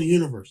Marvel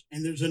universe,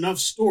 and there's enough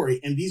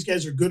story, and these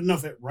guys are good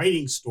enough at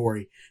writing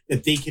story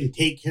that they can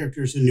take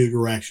characters in new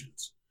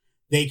directions.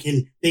 They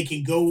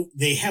can go,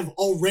 they have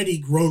already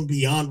grown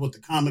beyond what the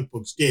comic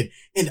books did.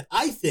 And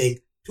I think,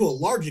 to a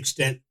large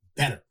extent,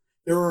 better.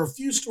 There are a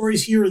few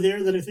stories here or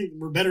there that I think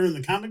were better in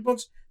the comic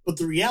books, but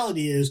the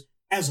reality is,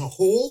 as a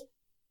whole,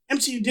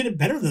 MCU did it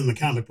better than the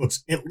comic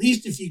books, at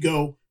least if you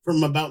go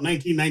from about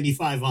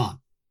 1995 on.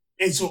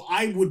 And so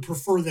I would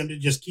prefer them to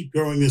just keep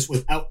growing this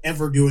without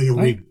ever doing a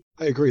reboot.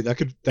 I agree. That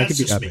could be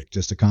just epic. me.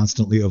 Just a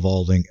constantly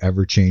evolving,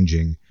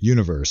 ever-changing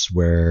universe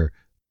where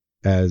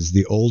as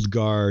the old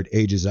guard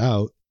ages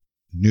out,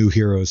 new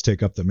heroes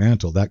take up the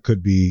mantle. That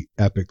could be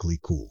epically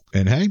cool.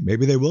 And hey,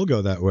 maybe they will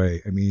go that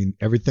way. I mean,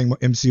 everything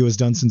MCU has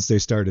done since they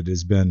started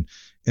has been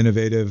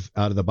innovative,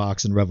 out of the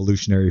box, and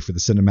revolutionary for the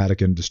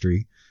cinematic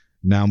industry.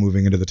 Now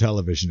moving into the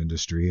television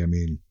industry. I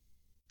mean,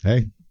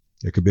 hey,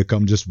 it could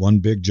become just one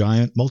big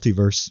giant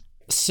multiverse.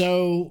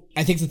 So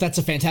I think that that's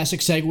a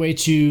fantastic segue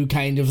to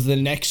kind of the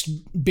next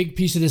big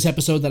piece of this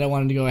episode that I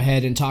wanted to go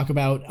ahead and talk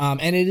about.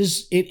 And it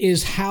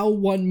is how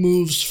one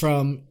moves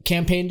from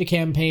campaign to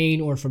campaign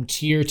or from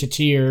tier to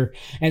tier,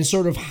 and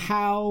sort of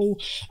how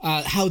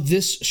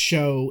this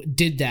show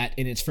did that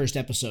in its first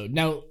episode.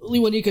 Now,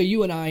 Lewanika,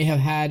 you and I have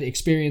had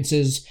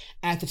experiences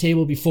at the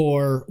table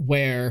before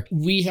where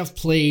we have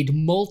played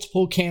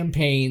multiple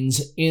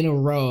campaigns in a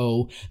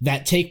row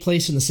that take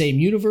place in the same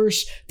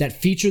universe,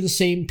 that feature the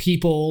same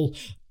people,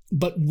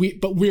 but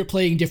we're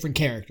playing different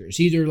characters,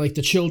 either like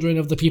the children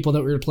of the people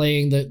that we were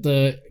playing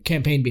the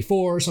campaign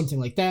before, or something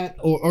like that,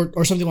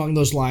 or something along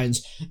those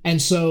lines.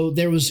 And so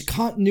there was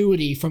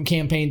continuity from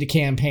campaign to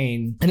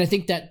campaign, and I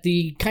think that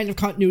the kind of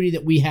continuity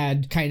that we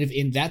had kind of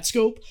in that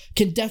scope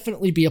can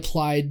definitely be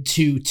applied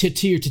to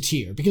tier to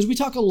tier, because we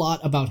talk a lot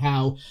about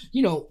how,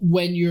 you know,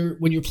 when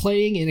you're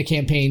playing in a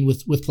campaign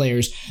with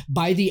players,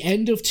 by the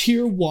end of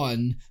tier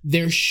 1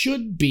 there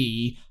should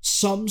be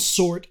some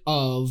sort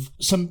of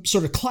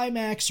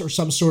climax or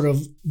some sort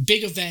of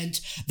big event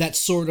that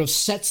sort of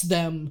sets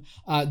them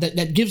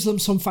that gives them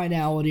some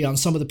finality on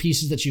some of the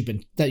pieces that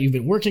you've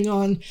been working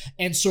on,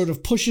 and sort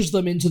of pushes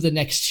them into the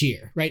next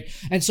tier, right?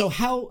 And so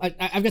how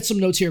I've got some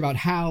notes here about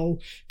how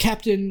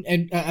Falcon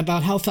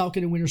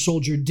and Winter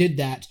Soldier did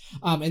that,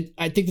 and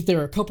I think that there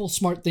are a couple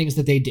smart things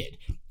that they did.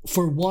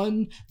 For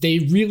one, they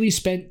really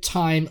spent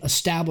time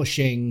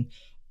reestablishing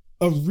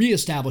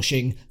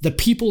the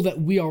people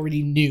that we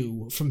already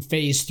knew from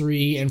Phase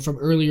 3 and from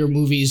earlier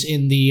movies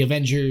in the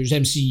Avengers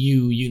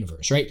MCU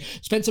universe, right?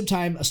 Spent some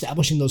time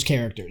establishing those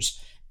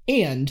characters.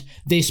 And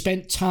they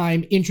spent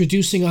time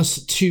introducing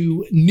us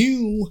to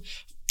new,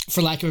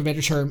 for lack of a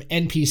better term,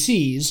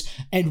 NPCs,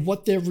 and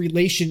what their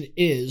relation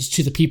is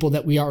to the people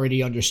that we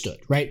already understood,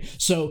 right?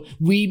 So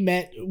we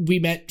met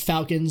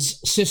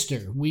Falcon's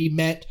sister. We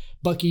met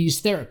Bucky's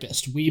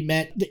therapist. We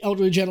met the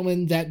elderly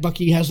gentleman that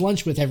Bucky has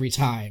lunch with every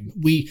time.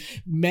 We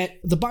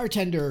met the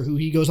bartender who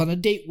he goes on a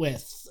date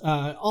with.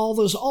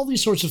 All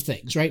these sorts of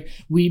things, right?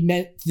 We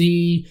met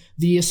the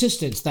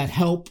assistants that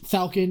help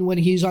Falcon when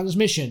he's on his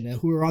mission,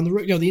 who are on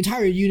the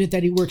entire unit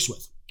that he works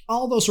with.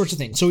 All those sorts of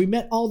things. So we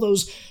met all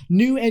those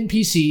new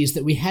NPCs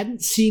that we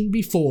hadn't seen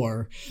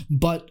before,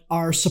 but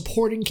are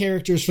supporting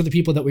characters for the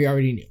people that we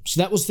already knew. So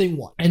that was thing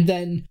 1. And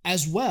then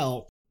as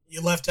well,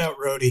 you left out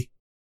Rhodey.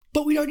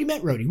 But we already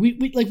met Rhodey. We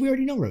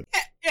already know Rhodey.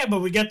 Yeah,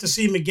 but we got to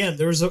see him again.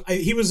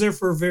 He was there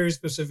for a very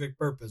specific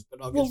purpose,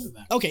 but I'll get to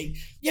that. Okay.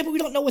 Yeah, but we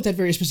don't know what that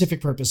very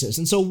specific purpose is.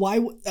 And so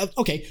why...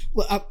 okay,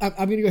 well,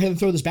 I'm going to go ahead and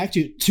throw this back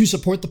to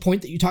support the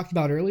point that you talked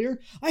about earlier.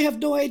 I have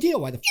no idea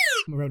why the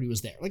Rhodey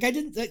was there. Like, I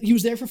didn't... He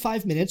was there for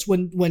 5 minutes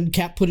when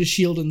Cap put his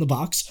shield in the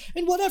box,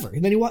 and whatever.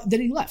 And then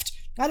he left.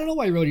 I don't know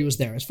why Rhodey was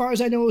there. As far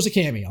as I know, it was a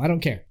cameo. I don't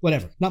care.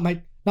 Whatever. Not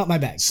my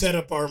bag. Set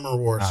up Armor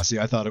Wars. See,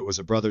 I thought it was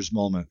a brothers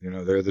moment. You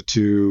know, they're the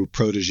two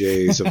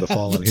proteges of the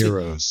fallen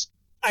heroes.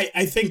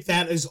 I think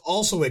that is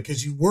also it,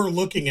 because you were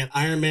looking at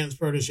Iron Man's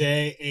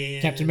protege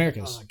and Captain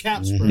America's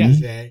Cap's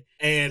protege,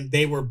 and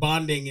they were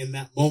bonding in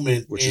that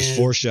moment. Which is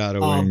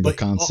foreshadowing the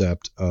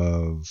concept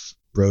of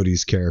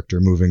Rhodey's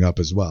character moving up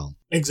as well.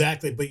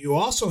 Exactly. But you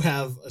also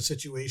have a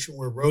situation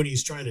where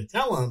Rhodey's trying to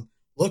tell him,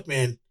 look,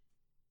 man,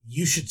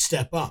 you should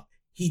step up.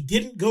 He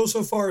didn't go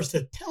so far as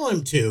to tell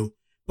him to,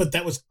 but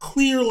that was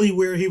clearly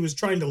where he was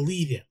trying to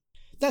lead him.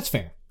 That's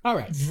fair. All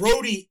right.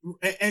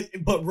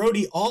 But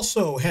Rhodey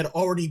also had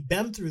already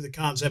been through the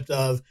concept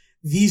of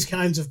these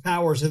kinds of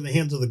powers in the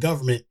hands of the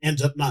government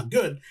ends up not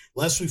good,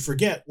 lest we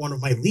forget one of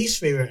my least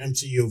favorite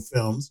MCU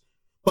films,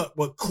 but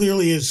what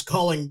clearly is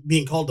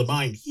being called to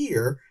mind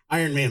here,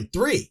 Iron Man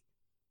 3.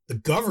 The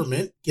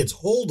government gets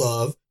hold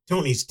of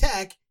Tony's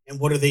tech, and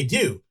what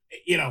do?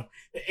 You know,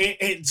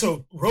 and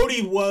so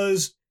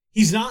Rhodey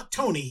he's not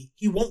Tony.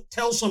 He won't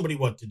tell somebody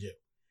what to do.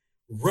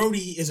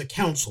 Rhodey is a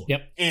counselor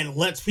and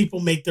lets people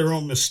make their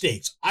own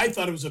mistakes. I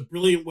thought it was a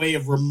brilliant way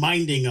of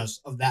reminding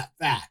us of that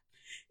fact.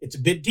 It's a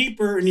bit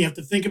deeper, and you have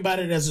to think about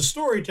it as a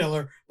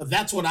storyteller, but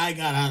that's what I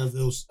got out of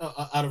those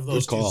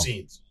two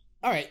scenes.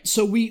 All right,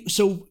 so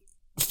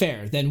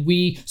fair. Then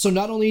so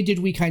not only did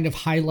we kind of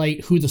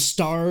highlight who the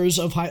stars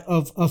of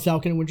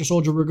Falcon and Winter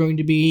Soldier were going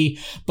to be,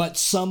 but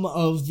some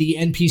of the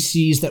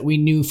NPCs that we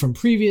knew from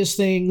previous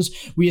things,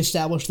 we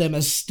established them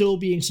as still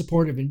being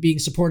supportive and being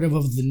supportive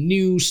of the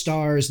new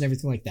stars and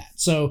everything like that.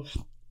 So,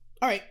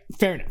 all right,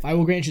 fair enough. I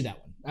will grant you that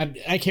one.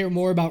 I care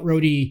more about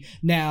Rhodey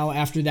now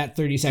after that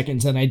 30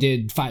 seconds than I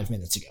did 5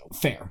 minutes ago.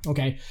 Fair,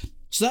 okay?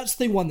 So that's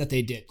thing 1 that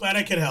they did. Glad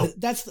I could help.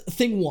 That's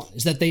thing 1,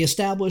 is that they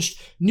established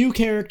new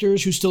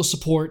characters who still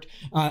support,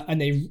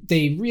 and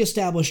they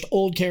reestablished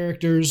old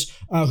characters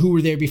who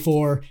were there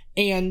before,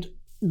 and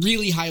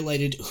really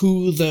highlighted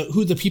who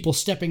the people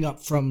stepping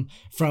up from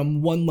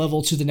one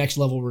level to the next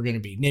level were going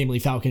to be, namely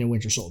Falcon and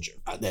Winter Soldier.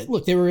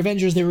 Look, they were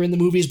Avengers, they were in the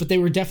movies, but they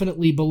were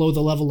definitely below the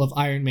level of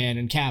Iron Man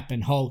and Cap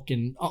and Hulk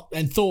and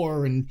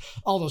Thor and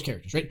all those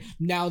characters, right?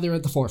 Now they're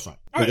at the forefront.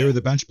 But they were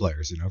the bench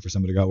players, for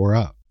somebody who got wore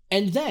out.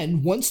 And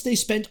then once they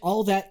spent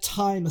all that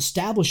time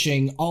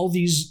establishing all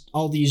these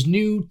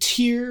new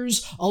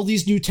tiers, all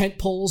these new tent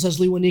poles, as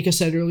Lee Wanika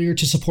said earlier,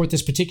 to support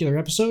this particular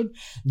episode,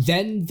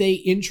 then they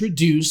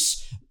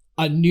introduce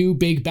a new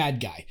big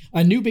bad guy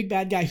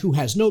who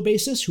has no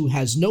basis, who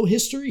has no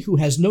history, who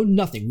has no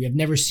nothing. We have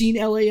never seen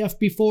LAF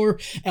before.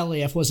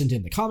 LAF wasn't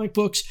in the comic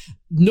books.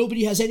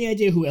 Nobody has any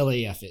idea who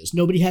LAF is.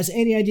 Nobody has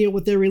any idea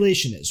what their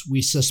relation is.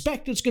 We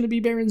suspect it's going to be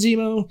Baron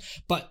Zemo,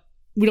 but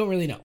we don't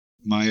really know.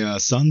 My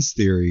son's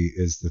theory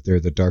is that they're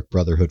the Dark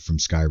Brotherhood from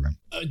Skyrim.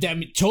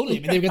 Totally. I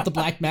mean, they've got the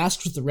black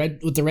masks with the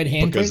red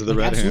handprint. Because of the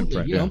red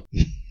handprint,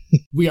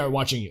 we are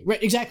watching you.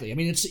 Right, exactly. I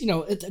mean, it's,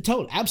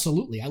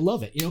 absolutely. I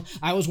love it.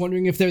 I was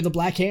wondering if they're the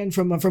Black Hand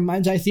from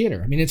Mind's Eye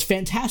Theater. I mean, it's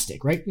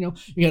fantastic, right? You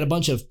got a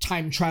bunch of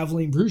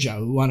time-traveling Bruja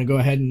who want to go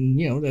ahead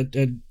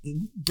and,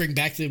 bring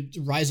back the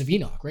Rise of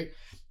Enoch, right?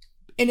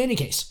 In any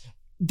case,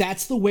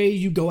 that's the way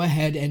you go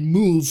ahead and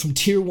move from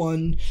tier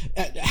 1,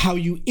 how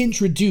you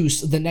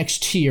introduce the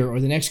next tier or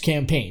the next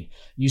campaign.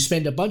 You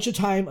spend a bunch of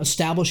time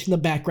establishing the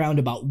background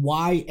about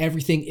why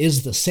everything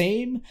is the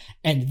same,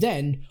 and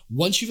then,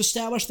 once you've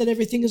established that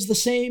everything is the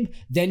same,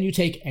 then you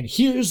take, and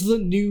here's the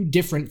new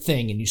different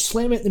thing, and you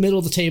slam it in the middle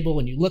of the table,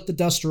 and you let the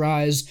dust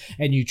rise,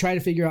 and you try to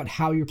figure out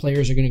how your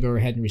players are going to go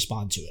ahead and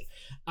respond to it.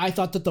 I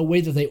thought that the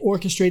way that they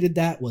orchestrated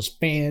that was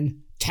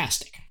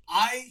fantastic.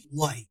 I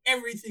like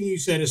everything you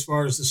said as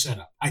far as the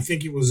setup. I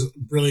think it was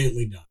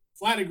brilliantly done.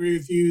 Flat agree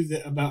with you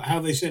about how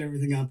they set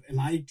everything up. And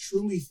I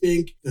truly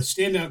think the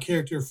standout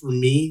character for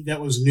me that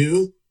was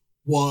new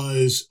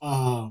was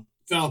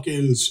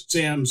Falcon's,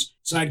 Sam's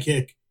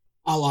sidekick,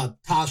 a la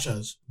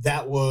Tasha's.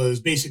 That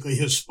was basically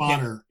his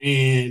spotter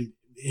and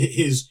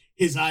his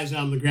eyes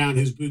on the ground,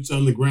 his boots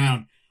on the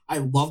ground. I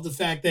love the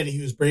fact that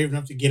he was brave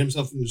enough to get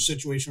himself into a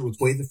situation with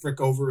way the frick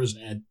over his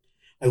head.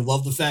 I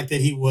love the fact that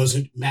he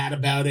wasn't mad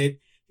about it.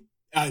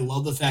 I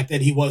love the fact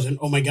that he wasn't,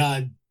 oh my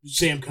God,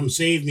 Sam, come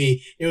save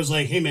me. It was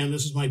like, hey man,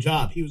 this is my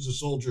job. He was a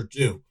soldier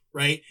too,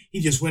 right? He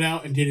just went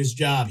out and did his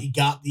job. He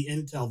got the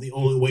intel the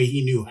only way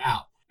he knew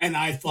how. And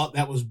I thought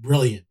that was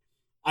brilliant.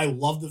 I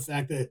love the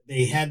fact that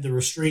they had the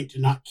restraint to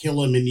not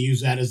kill him and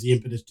use that as the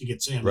impetus to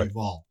get Sam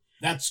involved.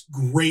 That's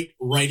great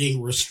writing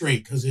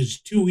restraint, because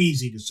it's too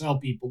easy to sell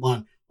people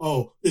on,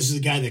 oh, this is the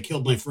guy that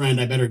killed my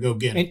friend. I better go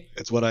get him.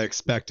 It's what I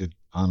expected,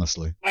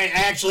 honestly. I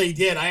actually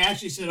did. I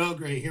actually said, oh,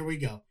 great, here we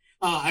go.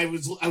 I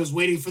was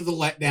waiting for the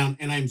letdown,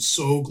 and I'm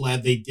so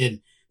glad they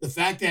didn't. The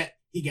fact that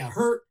he got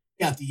hurt,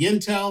 got the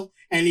intel,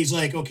 and he's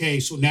like,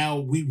 okay, so now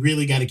we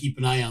really got to keep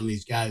an eye on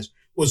these guys,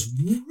 was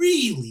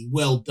really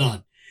well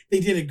done. They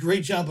did a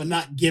great job of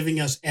not giving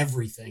us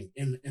everything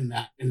in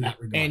that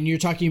regard. And you're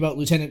talking about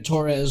Lieutenant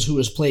Torres, who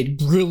was played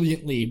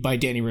brilliantly by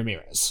Danny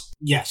Ramirez.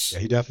 Yes. Yeah,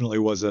 he definitely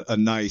was a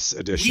nice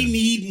addition. We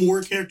need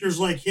more characters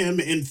like him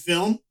in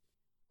film.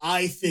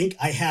 I think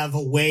I have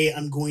a way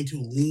I'm going to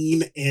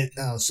lean a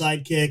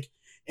sidekick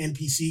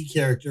NPC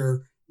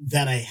character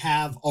that I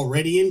have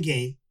already in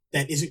game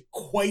that isn't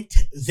quite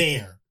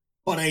there,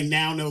 but I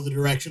now know the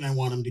direction I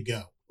want him to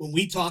go. When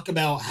we talk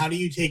about how do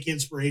you take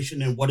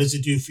inspiration and what does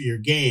it do for your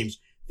games,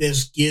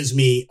 this gives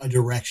me a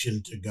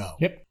direction to go.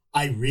 Yep.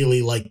 I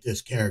really like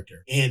this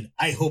character, and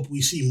I hope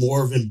we see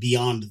more of him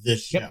beyond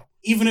this show. Yep.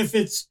 Even if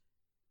it's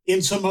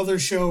in some other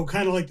show,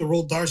 kind of like the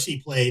role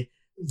Darcy played,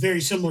 very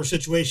similar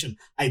situation.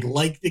 I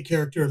like the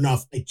character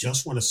enough. I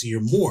just want to see her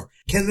more.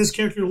 Can this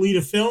character lead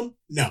a film?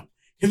 No.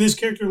 Can this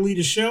character lead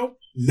a show?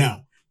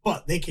 No.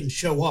 But they can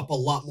show up a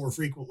lot more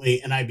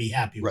frequently, and I'd be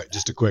happy with that.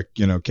 Just a quick,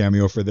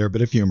 cameo for their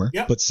bit of humor.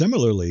 Yep. But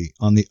similarly,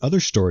 on the other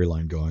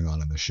storyline going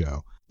on in the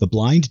show, the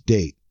blind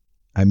date,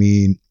 I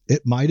mean,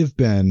 it might have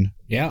been,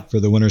 for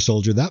the Winter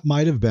Soldier, that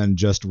might have been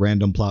just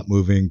random plot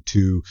moving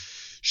to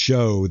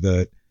show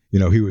that,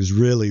 he was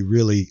really,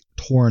 really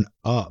torn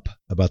up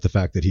about the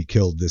fact that he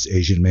killed this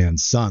Asian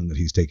man's son that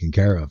he's taking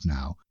care of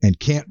now and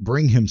can't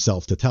bring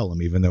himself to tell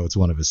him, even though it's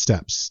one of his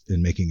steps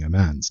in making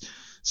amends.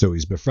 So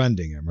he's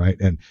befriending him, right?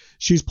 And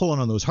she's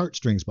pulling on those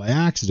heartstrings by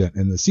accident,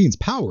 and the scene's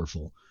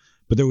powerful.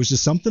 But there was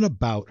just something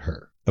about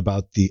her,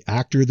 about the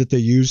actor that they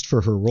used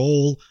for her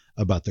role,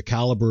 about the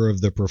caliber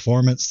of the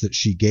performance that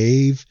she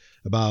gave,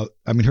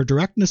 her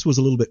directness was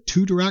a little bit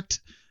too direct,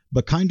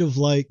 but kind of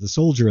like the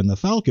Soldier and the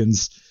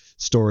Falcons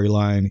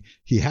storyline,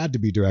 he had to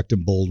be direct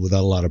and bold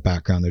without a lot of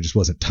background. There just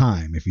wasn't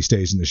time. If he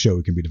stays in the show,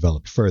 he can be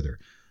developed further.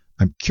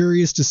 I'm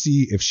curious to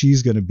see if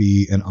she's going to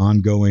be an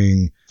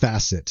ongoing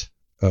facet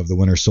of the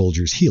Winter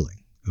Soldier's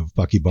healing, of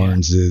Bucky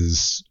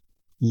Barnes's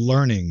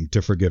learning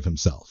to forgive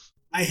himself.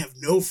 I have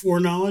no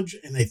foreknowledge,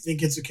 and I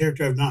think it's a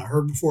character I've not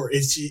heard before.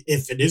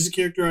 If it is a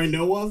character I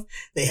know of,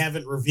 they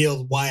haven't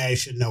revealed why I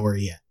should know her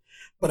yet.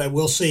 But I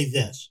will say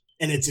this,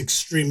 and it's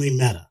extremely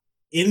meta.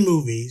 In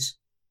movies,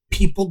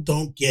 people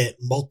don't get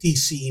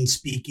multi-scene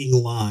speaking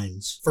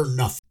lines for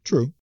nothing.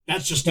 True.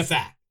 That's just a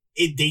fact.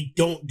 They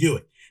don't do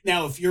it.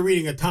 Now, if you're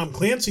reading a Tom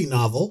Clancy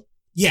novel,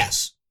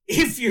 yes.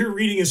 If you're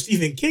reading a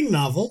Stephen King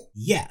novel,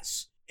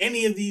 yes.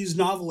 Any of these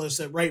novelists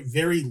that write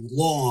very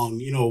long,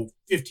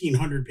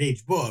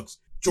 1,500-page books,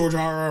 George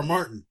R.R.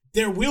 Martin,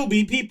 there will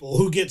be people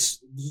who get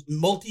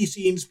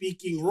multi-scene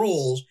speaking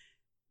roles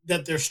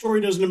that their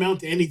story doesn't amount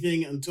to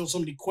anything until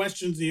somebody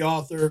questions the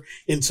author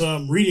in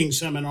some reading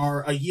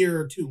seminar a year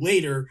or two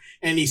later,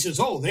 and he says,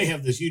 oh, they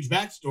have this huge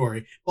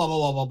backstory, blah, blah,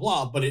 blah, blah,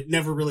 blah, but it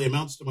never really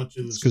amounts to much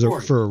in the story.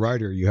 Because for a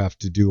writer, you have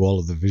to do all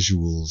of the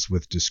visuals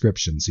with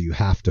description, so you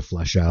have to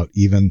flesh out,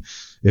 even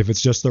if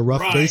it's just the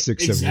rough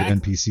basics of your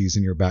NPCs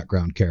and your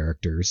background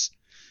characters.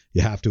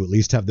 You have to at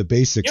least have the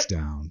basics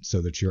down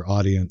so that your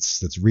audience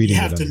that's reading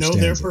it understands. You have to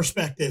know their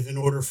perspective in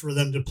order for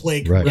them to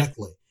play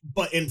correctly. Right.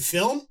 But in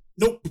film,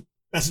 nope.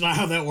 That's not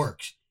how that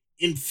works.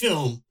 In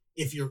film,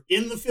 if you're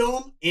in the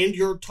film and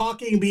you're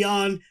talking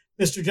beyond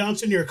Mr.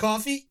 Johnson, your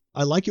coffee,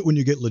 I like it when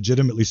you get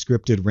legitimately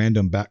scripted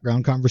random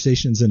background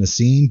conversations in a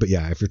scene, but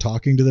yeah, if you're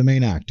talking to the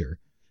main actor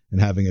and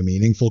having a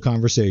meaningful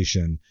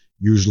conversation,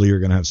 usually you're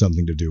going to have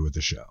something to do with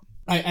the show.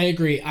 I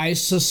agree. I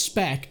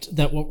suspect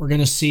that what we're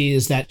going to see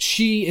is that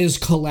she is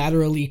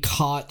collaterally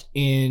caught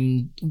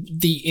in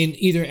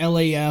either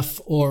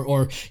LAF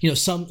or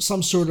some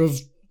sort of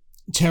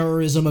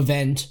terrorism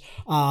event,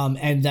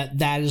 and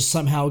that is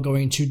somehow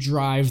going to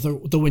drive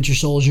the Winter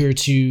Soldier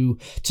to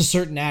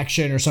certain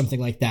action or something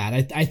like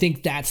that. I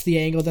think that's the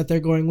angle that they're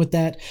going with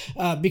that,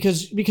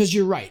 because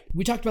you're right.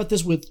 We talked about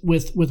this with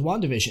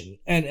WandaVision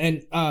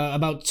and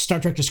about Star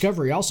Trek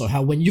Discovery also,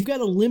 how when you've got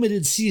a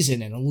limited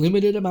season and a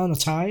limited amount of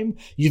time,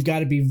 you've got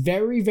to be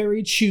very,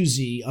 very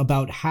choosy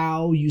about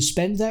how you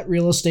spend that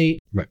real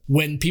estate right.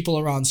 when people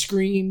are on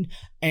screen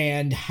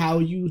and how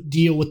you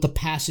deal with the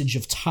passage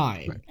of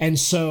time. Right. And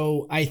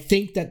so I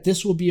think that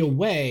this will be a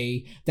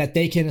way that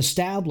they can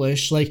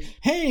establish, like,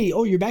 hey,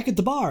 you're back at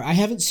the bar. I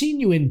haven't seen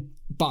you in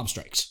Bomb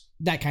Strikes.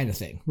 That kind of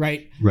thing,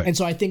 right? Right. And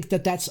so I think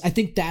that's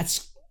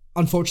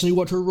unfortunately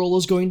what her role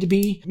is going to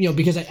be,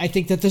 because I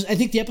think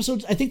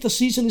the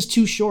season is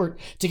too short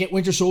to get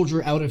Winter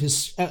Soldier out of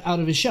his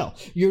shell.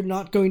 You're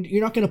not going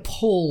to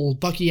pull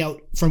Bucky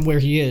out from where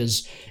he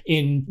is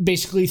in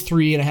basically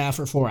 3.5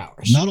 or 4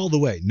 hours. Not all the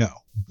way, no.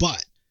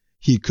 But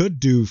he could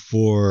do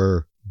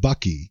for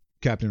Bucky,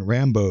 Captain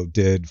Rambo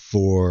did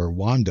for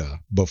Wanda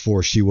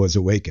before she was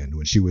awakened,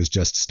 when she was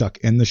just stuck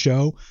in the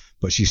show,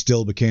 but she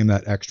still became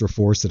that extra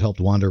force that helped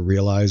Wanda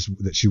realize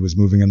that she was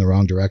moving in the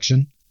wrong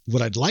direction.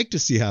 What I'd like to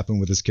see happen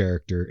with this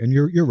character, and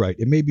you're right,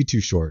 it may be too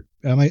short.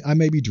 I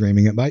may be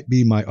dreaming. It might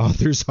be my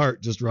author's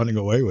heart just running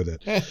away with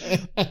it.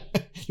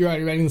 You're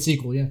already writing the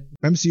sequel, yeah.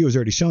 MCU has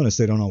already shown us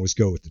they don't always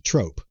go with the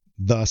trope.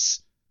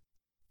 Thus,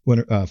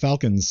 when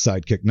Falcon's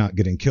sidekick not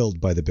getting killed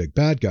by the big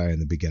bad guy in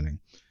the beginning.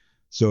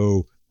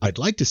 So I'd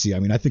like to see, I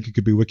think it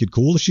could be wicked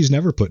cool if she's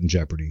never put in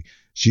jeopardy.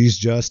 She's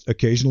just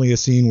occasionally a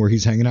scene where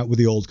he's hanging out with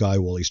the old guy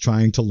while he's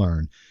trying to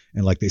learn.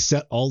 And like they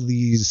set all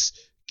these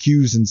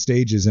cues and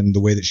stages in the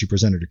way that she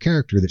presented her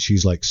character that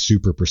she's like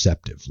super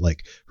perceptive.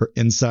 Like her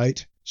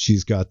insight,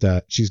 she's got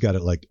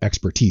it like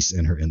expertise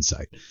in her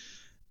insight.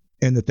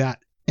 And that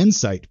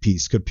insight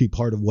piece could be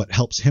part of what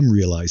helps him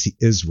realize he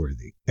is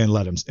worthy and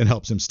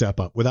helps him step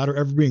up without her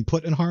ever being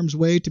put in harm's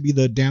way to be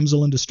the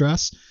damsel in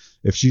distress.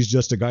 If she's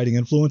just a guiding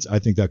influence, I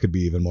think that could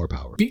be even more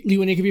power.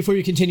 Lewinicki, before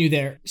you continue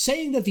there,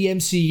 saying that the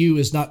MCU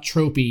is not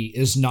tropey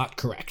is not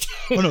correct.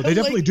 Oh no, they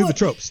definitely do the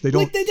tropes. They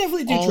don't they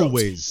definitely do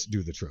always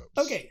do the tropes.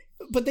 Okay,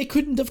 but they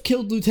couldn't have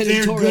killed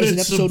Lieutenant Torres in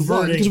episode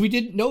 1 because we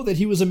didn't know that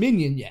he was a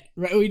minion yet,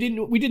 right? We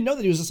didn't know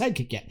that he was a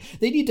sidekick yet.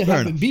 They need to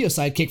have him be a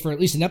sidekick for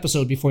at least an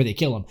episode before they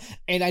kill him.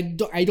 And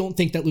I don't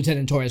think that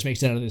Lieutenant Torres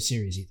makes it out of this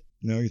series either.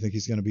 No, you think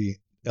he's going to be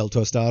El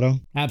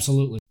Tostado?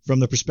 Absolutely. From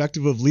the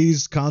perspective of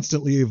Lee's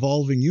constantly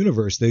evolving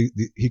universe,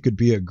 he could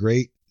be a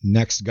great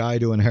next guy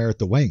to inherit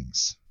the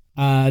wings.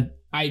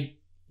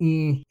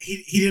 He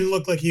didn't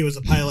look like he was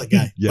a pilot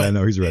guy. Yeah,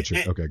 no, he's a red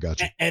shirt. Okay,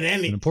 gotcha. An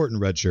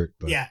important red shirt.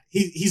 But. Yeah,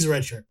 he's a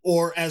red shirt.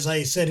 Or as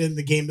I said in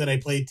the game that I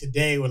played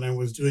today when I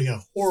was doing a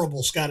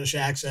horrible Scottish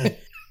accent,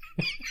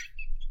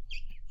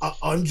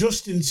 I'm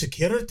just in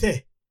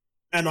security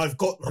and I've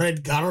got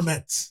red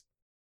garments.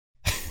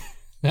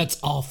 That's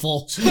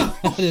awful.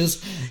 That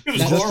is. It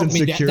was just in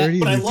security.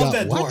 But I love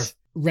that part.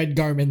 Red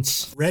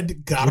garments.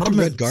 Red garments. What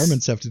do red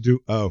garments have to do?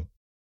 Oh.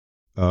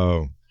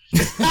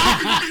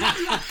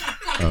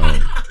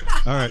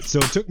 All right, so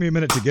it took me a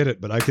minute to get it,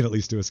 but I can at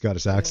least do a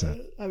Scottish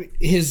accent.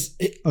 His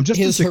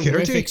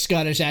horrific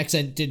Scottish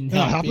accent didn't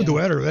help. I happen to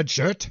wear a red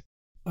shirt.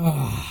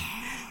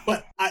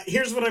 But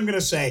here's what I'm going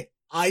to say.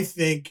 I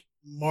think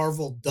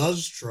Marvel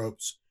does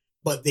tropes,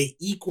 but they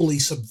equally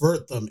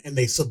subvert them, and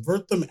they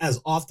subvert them as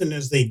often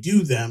as they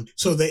do them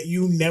so that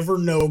you never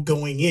know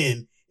going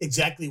in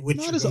exactly which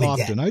you're going to get. Not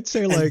as often. I'd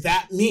say and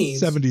that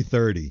means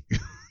 70-30.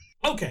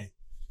 Okay.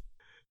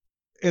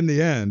 In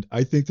the end,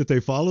 I think that they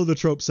follow the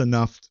tropes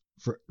enough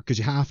because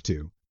you have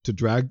to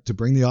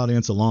bring the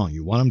audience along.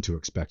 You want them to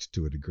expect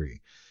to a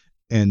degree.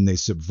 And they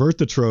subvert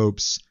the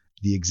tropes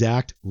the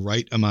exact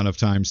right amount of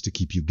times to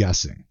keep you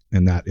guessing.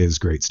 And that is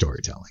great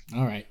storytelling.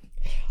 All right.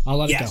 I'll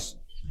let it go.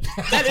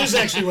 That is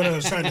actually what I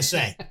was trying to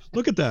say.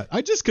 Look at that.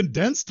 I just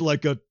condensed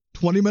like a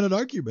 20-minute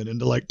argument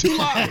into like 2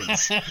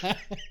 lines.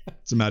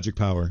 It's a magic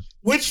power.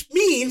 Which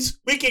means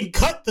we can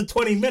cut the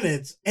 20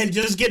 minutes and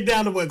just get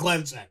down to what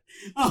Glenn said.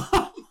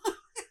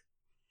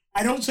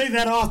 I don't say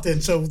that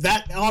often, so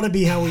that ought to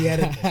be how we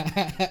edit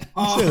it.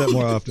 I say that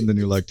more often than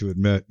you like to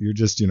admit. You're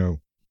just,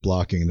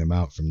 blocking them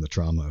out from the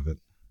trauma of it.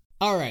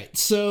 All right.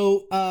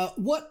 So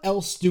what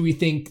else do we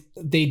think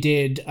they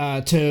did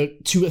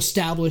to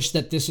establish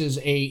that this is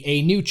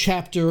a new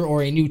chapter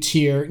or a new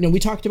tier? We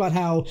talked about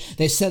how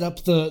they set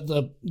up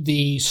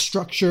the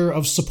structure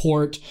of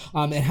support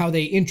and how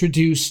they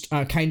introduced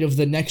kind of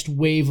the next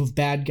wave of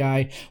bad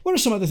guy. What are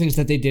some other things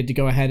that they did to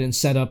go ahead and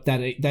set up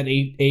that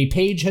a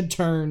page had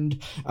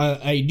turned,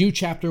 a new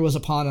chapter was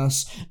upon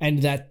us,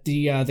 and that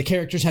the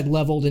characters had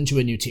leveled into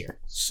a new tier?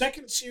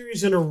 Second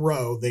series in a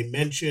row, they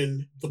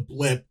mentioned the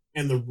blip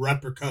and the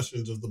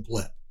repercussions of the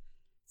blip.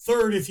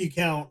 Third, if you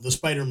count the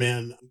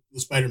Spider-Man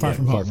Far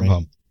From Far From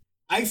Home.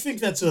 I think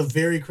that's a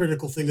very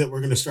critical thing that we're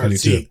going to start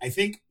seeing. I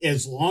think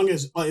as long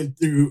as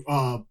through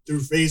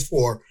Phase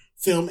 4,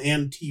 film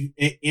and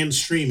TV, and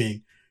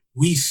streaming,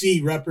 we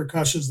see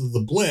repercussions of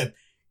the blip,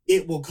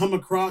 it will come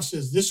across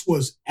as this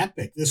was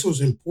epic. This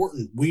was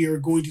important. We are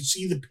going to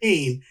see the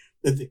pain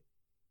that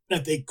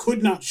they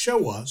could not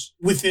show us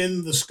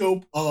within the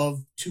scope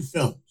of 2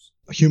 films.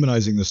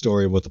 Humanizing the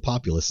story of what the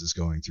populace is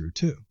going through,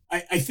 too.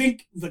 I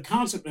think the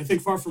concept, I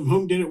think Far From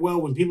Home did it well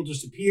when people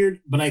just appeared,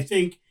 but I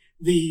think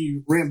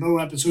the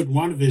Rambeau episode in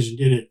WandaVision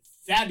did it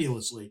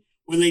fabulously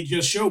when they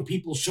just show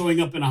people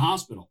showing up in a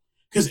hospital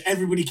because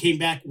everybody came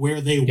back where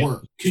they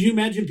were. Could you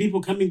imagine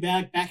people coming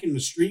back in the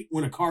street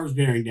when a car was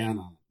bearing down on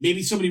them?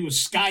 Maybe somebody was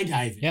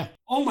skydiving. Yeah.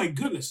 Oh my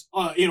goodness.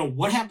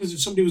 What happens if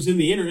somebody was in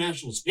the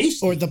International Space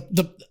Station?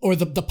 Or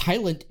the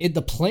pilot in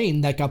the plane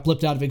that got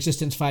blipped out of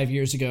existence 5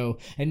 years ago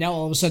and now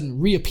all of a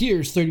sudden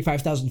reappears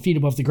 35,000 feet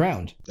above the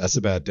ground. That's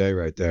a bad day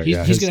right there.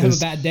 He's going to have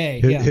a bad day.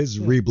 His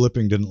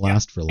re-blipping didn't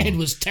last for long. It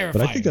was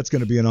terrifying. But I think that's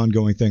going to be an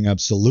ongoing thing,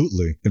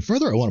 absolutely. And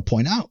further, I want to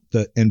point out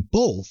that in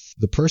both,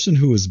 the person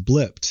who was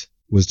blipped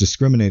was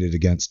discriminated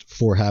against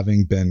for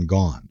having been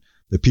gone.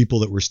 The people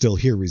that were still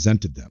here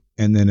resented them.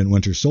 And then in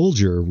Winter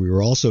Soldier, we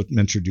were also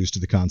introduced to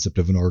the concept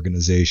of an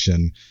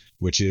organization,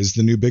 which is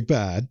the new big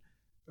bad,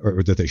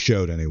 or that they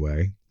showed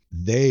anyway.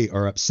 They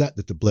are upset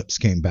that the blips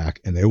came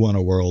back and they want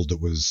a world that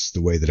was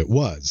the way that it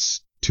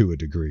was to a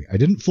degree. I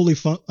didn't fully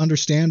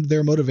understand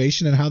their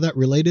motivation and how that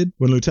related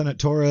when Lieutenant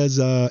Torres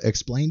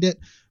explained it.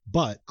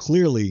 But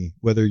clearly,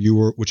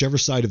 whichever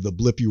side of the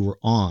blip you were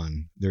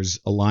on, there's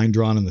a line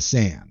drawn in the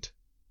sand.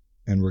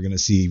 And we're going to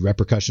see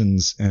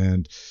repercussions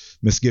and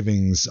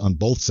misgivings on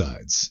both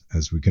sides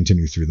as we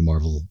continue through the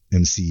Marvel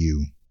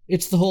MCU.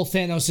 It's the whole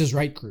Thanos is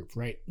right group,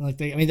 right?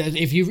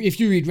 If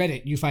you read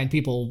Reddit, you find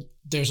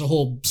there's a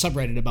whole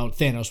subreddit about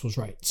Thanos was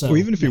right. So, or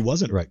even if he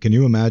wasn't right, can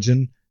you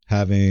imagine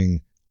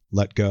having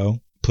let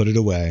go, put it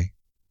away,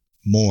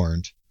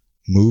 mourned,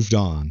 moved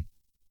on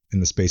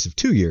in the space of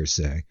 2 years,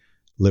 say,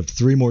 lived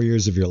 3 more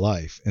years of your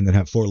life, and then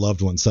have 4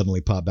 loved ones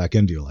suddenly pop back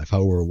into your life?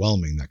 How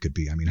overwhelming that could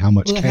be. I mean, how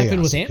much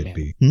chaos it could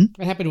be.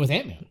 That happened with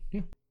Ant-Man.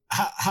 Yeah.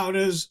 How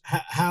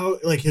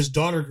his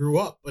daughter grew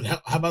up, but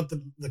how about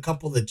the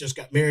couple that just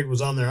got married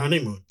was on their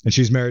honeymoon? And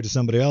she's married to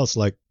somebody else,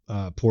 like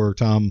poor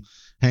Tom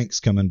Hanks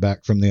coming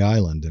back from the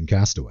island in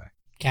Castaway.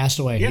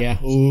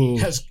 Yeah. Ooh.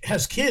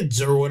 Has kids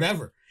or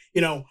whatever.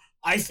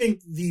 I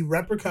think the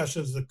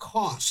repercussions, the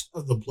cost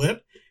of the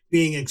blip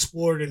being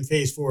explored in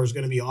Phase 4 is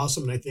going to be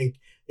awesome. And I think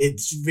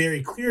it's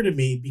very clear to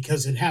me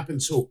because it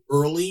happened so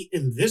early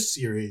in this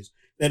series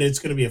that it's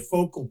going to be a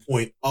focal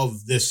point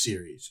of this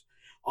series.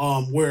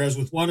 Whereas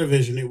with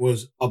WandaVision, it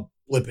was a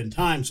blip in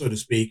time, so to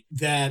speak,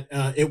 that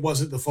it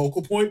wasn't the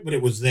focal point, but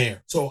it was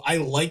there. So I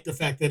like the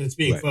fact that it's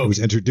being focused. It was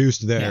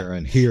introduced there,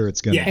 and here it's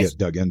going to get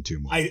dug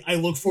into more. I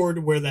look forward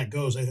to where that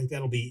goes. I think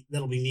that'll be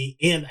neat.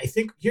 And I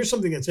think here's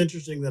something that's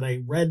interesting that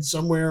I read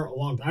somewhere a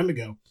long time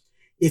ago.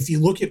 If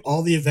you look at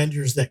all the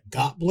Avengers that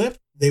got blipped,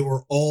 they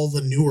were all the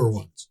newer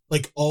ones.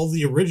 Like all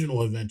the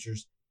original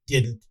Avengers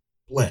didn't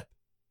blip.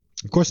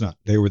 Of course not.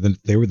 They were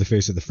the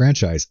face of the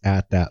franchise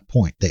at that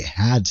point. They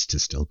had to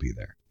still be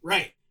there.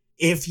 Right.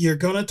 If you're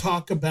going to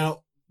talk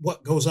about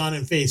what goes on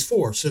in Phase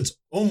 4, since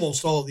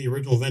almost all of the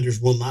original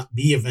Avengers will not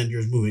be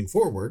Avengers moving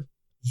forward,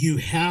 you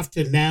have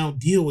to now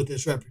deal with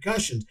this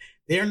repercussions.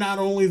 They're not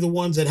only the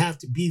ones that have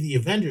to be the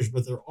Avengers,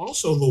 but they're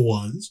also the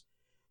ones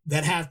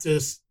that have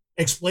to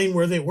explain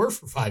where they were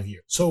for 5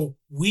 years. So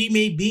we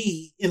may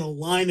be in a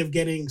line of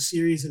getting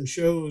series and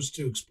shows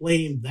to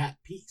explain that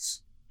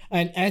piece.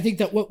 And I think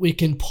that what we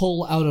can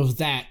pull out of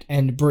that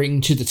and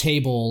bring to the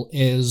table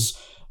is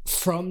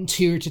from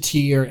tier to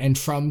tier and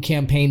from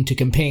campaign to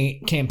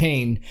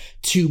campaign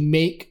to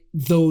make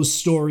those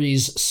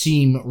stories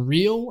seem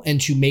real and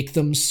to make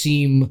them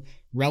seem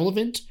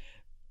relevant.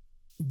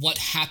 What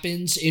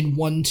happens in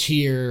one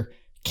tier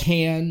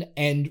can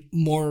and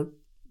more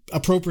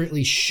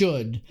appropriately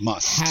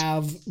must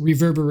have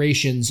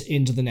reverberations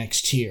into the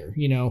next tier.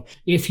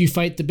 If you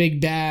fight the big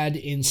bad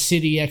in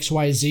City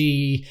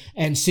XYZ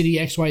and City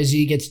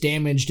XYZ gets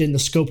damaged in the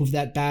scope of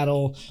that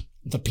battle,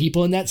 the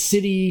people in that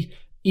city,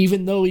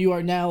 even though you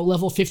are now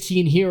level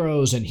 15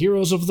 heroes and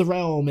heroes of the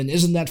realm, and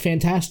isn't that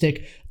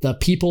fantastic, the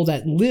people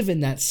that live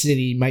in that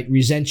city might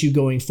resent you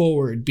going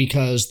forward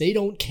because they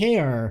don't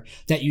care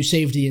that you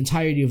saved the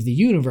entirety of the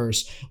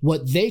universe.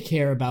 What they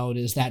care about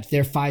is that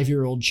their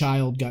 5-year-old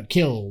child got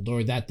killed,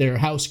 or that their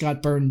house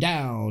got burned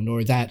down,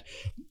 or that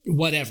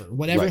whatever,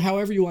 right.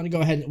 However you want to go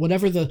ahead,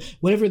 whatever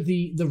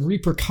the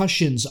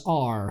repercussions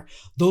are,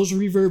 those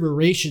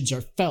reverberations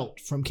are felt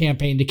from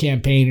campaign to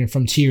campaign and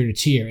from tier to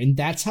tier. And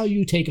that's how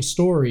you take a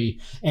story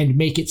and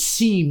make it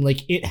seem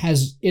like it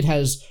has.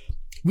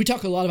 We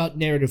talk a lot about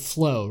narrative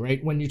flow, right?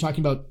 When you're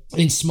talking about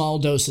in small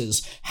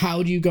doses,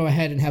 how do you go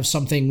ahead and have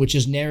something which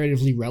is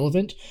narratively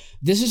relevant?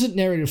 This isn't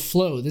narrative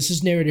flow. This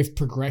is narrative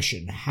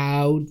progression.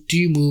 How do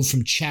you move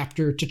from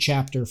chapter to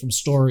chapter, from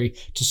story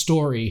to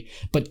story,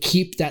 but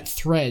keep that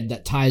thread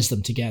that ties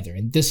them together?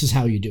 And this is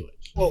how you do it.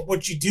 Well,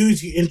 what you do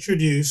is you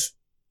introduce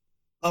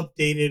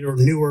updated or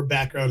newer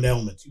background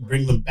elements. You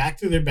bring them back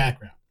to their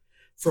background.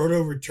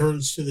 Frodo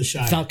returns to the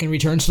Shire. Falcon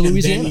returns to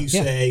Louisiana. And then you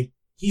say,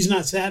 he's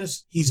not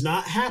satisfied. He's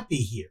not happy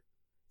here.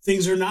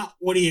 Things are not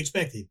what he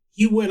expected.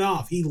 He went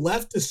off. He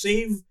left to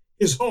save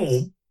his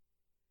home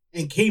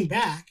and came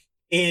back.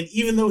 And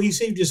even though he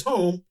saved his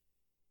home,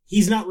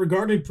 he's not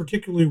regarded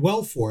particularly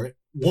well for it,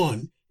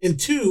 one. And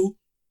two,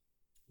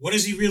 what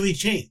has he really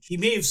changed? He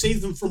may have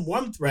saved them from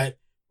one threat,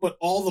 but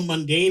all the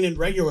mundane and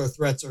regular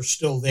threats are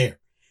still there.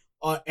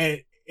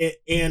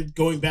 And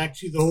going back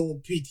to the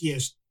whole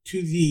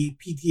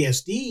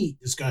PTSD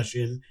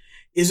discussion,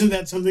 isn't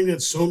that something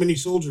that so many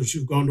soldiers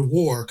who've gone to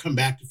war come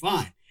back to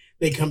find?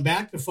 They come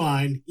back to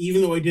find,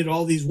 even though I did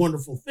all these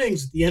wonderful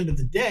things, at the end of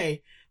the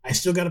day, I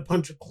still got to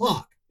punch a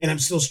clock, and I'm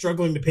still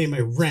struggling to pay my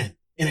rent,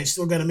 and I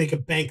still got to make a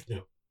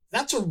banknote.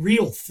 That's a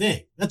real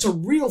thing. That's a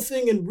real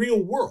thing in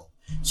real world.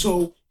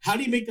 So how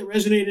do you make that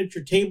resonate at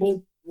your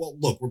table? Well,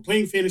 look, we're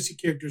playing fantasy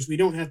characters. We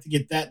don't have to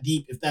get that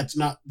deep if that's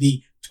not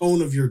the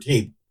tone of your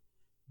table.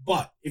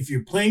 But if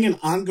you're playing an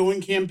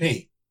ongoing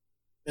campaign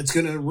that's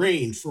going to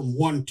range from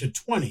 1 to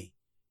 20,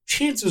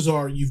 chances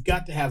are you've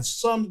got to have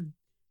some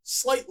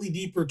slightly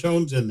deeper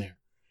tones in there.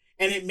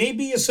 And it may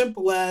be as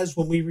simple as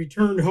when we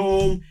returned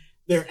home,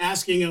 they're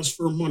asking us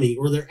for money,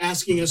 or they're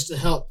asking us to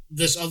help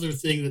this other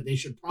thing that they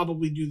should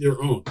probably do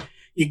their own.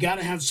 You got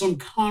to have some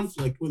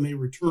conflict when they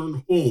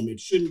return home. It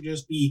shouldn't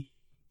just be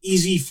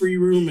easy, free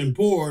room and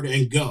board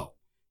and go.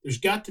 There's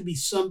got to be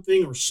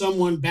something or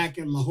someone back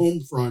in the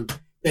home front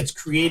that's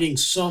creating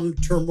some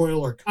turmoil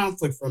or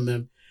conflict from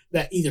them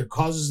that either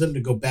causes them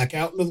to go back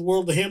out into the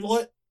world to handle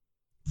it,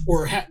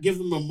 or give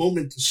them a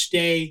moment to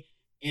stay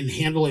and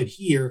handle it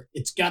here.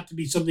 It's got to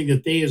be something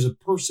that they as a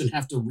person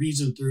have to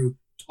reason through,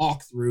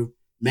 talk through.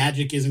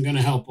 Magic isn't going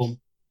to help them.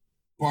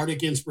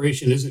 Bardic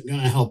inspiration isn't going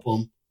to help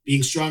them.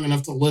 Being strong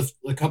enough to lift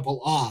a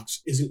couple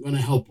ox isn't going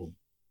to help them.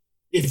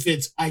 If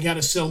it's, I got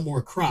to sell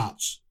more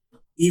crops,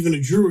 even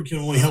a druid can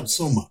only help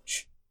so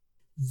much.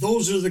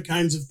 Those are the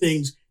kinds of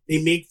things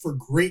they make for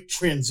great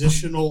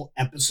transitional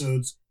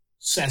episodes,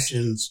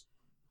 sessions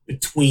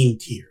between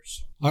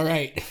tiers. All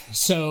right.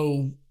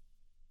 So,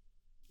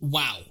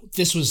 wow,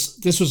 this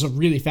was a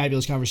really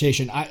fabulous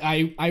conversation.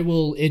 I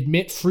will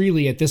admit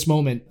freely at this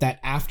moment that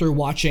after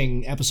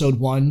watching episode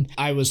 1,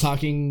 I was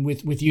talking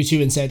with you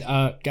two and said,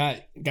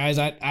 guys,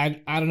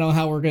 I don't know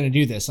how we're gonna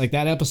do this. Like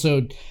that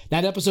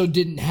episode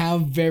didn't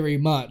have very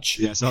much.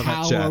 Yeah, I saw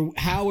that chat.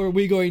 How are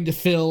we going to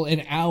fill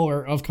an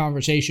hour of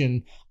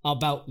conversation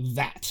about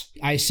that?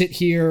 I sit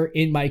here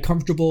in my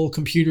comfortable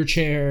computer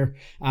chair,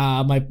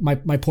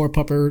 my poor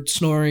pupper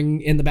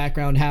snoring in the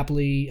background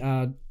happily,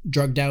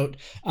 drugged out.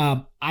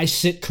 I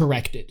sit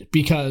corrected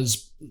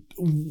because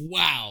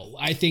wow,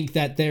 I think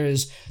that there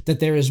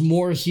is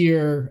more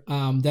here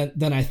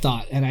than I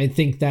thought, and I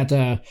think that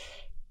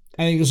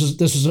this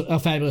was a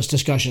fabulous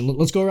discussion.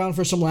 Let's go around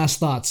for some last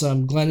thoughts.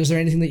 Glenn, is there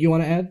anything that you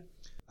want to add?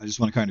 I just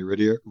want to kind of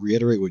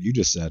reiterate what you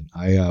just said.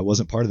 I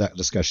wasn't part of that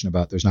discussion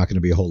about there's not going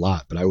to be a whole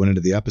lot, but I went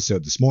into the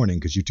episode this morning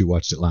because you two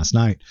watched it last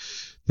night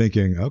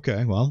thinking,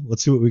 okay, well,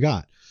 let's see what we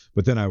got.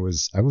 But then I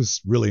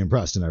was really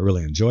impressed and I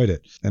really enjoyed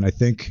it. And I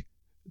think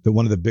that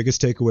one of the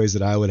biggest takeaways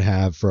that I would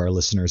have for our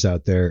listeners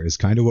out there is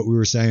kind of what we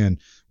were saying.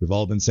 We've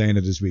all been saying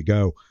it as we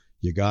go.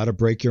 You got to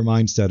break your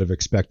mindset of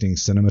expecting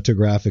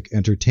cinematographic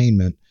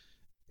entertainment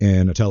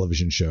in a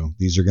television show.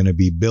 These are going to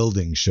be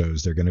building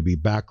shows. They're going to be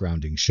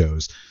backgrounding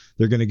shows.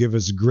 They're going to give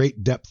us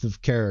great depth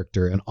of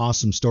character and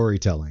awesome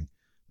storytelling,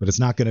 but it's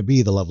not going to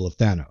be the level of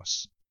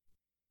Thanos.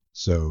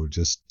 So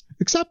just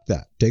accept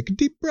that. Take a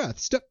deep breath.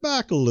 Step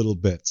back a little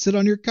bit. Sit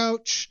on your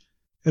couch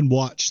and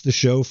watch the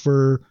show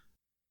for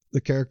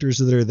the characters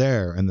that are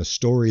there and the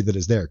story that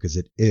is there, because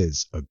it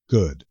is a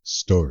good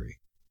story.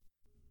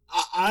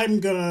 I'm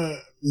going to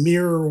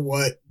mirror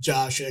what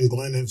Josh and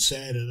Glenn have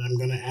said, and I'm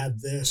going to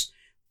add this.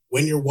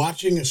 When you're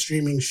watching a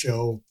streaming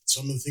show,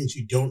 some of the things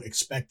you don't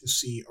expect to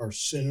see are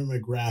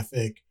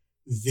cinematographic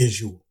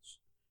visuals,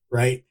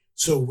 right?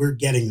 So we're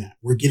getting that.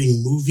 We're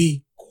getting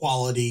movie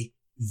quality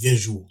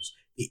visuals.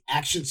 The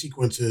action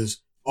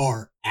sequences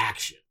are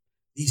action.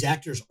 These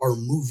actors are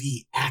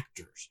movie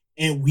actors,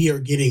 and we are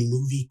getting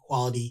movie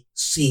quality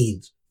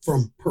scenes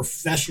from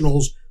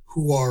professionals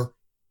who are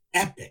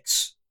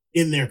epics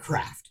in their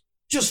craft.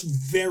 Just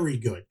very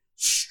good,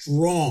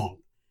 strong,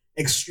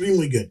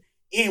 extremely good.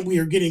 And we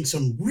are getting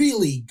some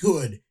really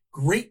good,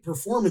 great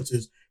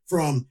performances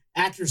from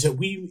actors that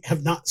we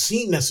have not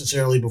seen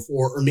necessarily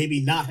before, or maybe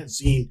not have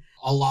seen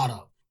a lot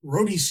of.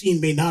 Rhodey's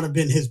scene may not have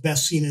been his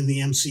best scene in the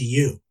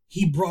MCU.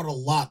 He brought a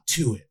lot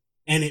to it,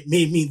 and it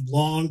made me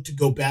long to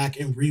go back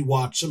and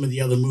rewatch some of the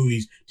other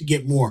movies to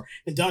get more.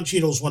 And Don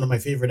Cheadle is one of my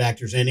favorite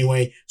actors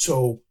anyway,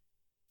 so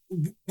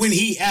when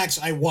he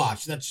acts, I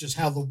watch. That's just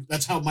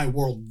how my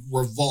world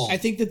revolves. I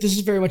think that this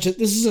is very much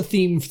this is a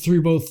theme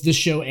through both this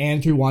show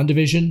and through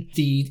WandaVision.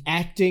 The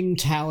acting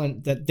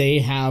talent that they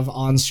have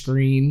on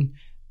screen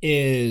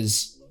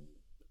is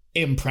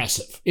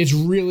impressive. It's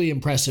really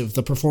impressive,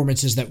 the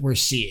performances that we're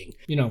seeing.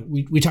 You know,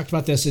 we talked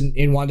about this in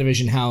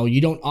WandaVision, how you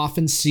don't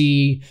often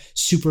see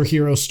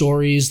superhero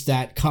stories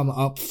that come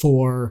up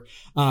for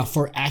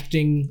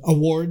acting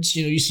awards.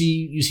 You know, you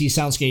see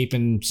soundscape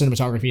and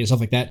cinematography and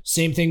stuff like that.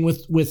 Same thing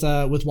with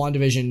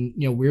WandaVision.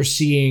 You know, we're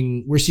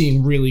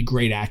seeing really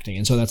great acting,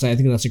 and so I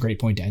think that's a great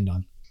point to end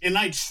on. And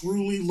I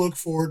truly look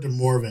forward to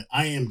more of it.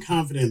 I am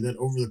confident that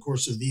over the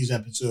course of these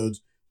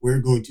episodes, we're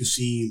going to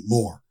see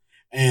more.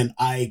 And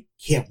I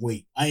can't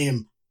wait. I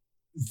am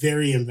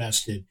very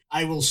invested.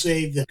 I will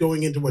say that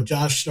going into what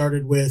Josh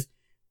started with,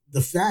 the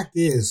fact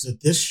is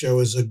that this show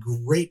is a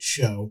great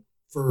show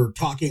for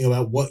talking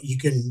about what you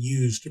can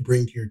use to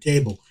bring to your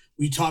table.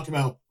 We talked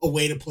about a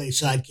way to play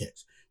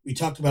sidekicks. We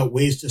talked about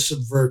ways to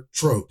subvert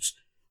tropes.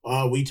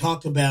 We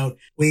talked about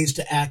ways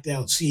to act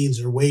out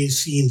scenes or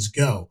ways scenes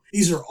go.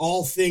 These are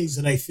all things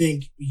that I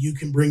think you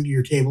can bring to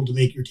your table to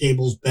make your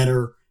tables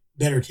better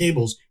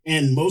tables.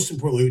 And most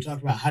importantly, we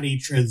talked about how do you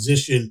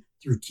transition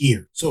through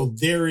tier. So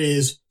there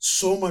is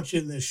so much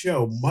in this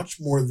show, much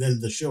more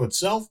than the show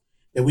itself,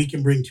 that we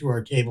can bring to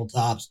our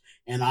tabletops.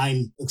 And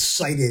I'm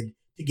excited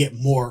to get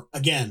more,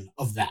 again,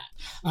 of that.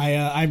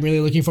 I'm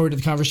really looking forward to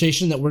the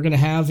conversation that we're going to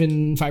have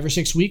in 5 or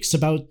 6 weeks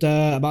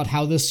about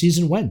how this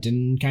season went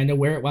and kind of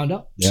where it wound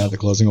up. Yeah, the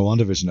closing of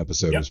WandaVision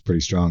episode was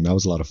pretty strong. That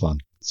was a lot of fun.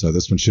 So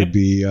this one should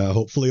be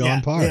hopefully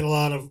on par. We had a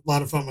lot of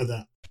fun with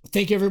that.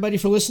 Thank you, everybody,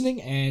 for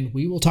listening, and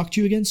we will talk to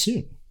you again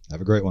soon.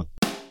 Have a great one.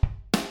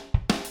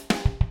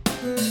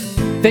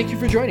 Thank you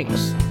for joining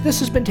us. This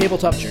has been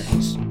Tabletop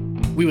Journeys.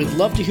 We would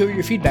love to hear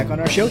your feedback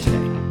on our show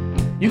today.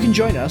 You can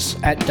join us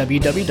at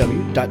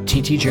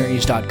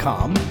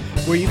www.ttjourneys.com,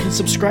 where you can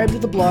subscribe to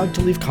the blog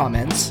to leave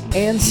comments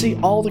and see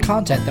all the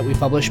content that we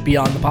publish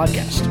beyond the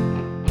podcast.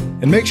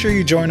 And make sure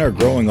you join our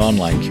growing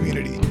online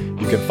community.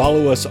 You can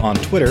follow us on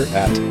Twitter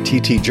at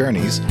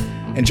ttjourneys,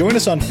 and join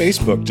us on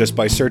Facebook just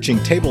by searching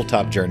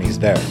Tabletop Journeys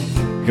there.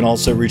 You can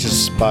also reach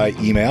us by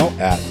email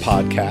at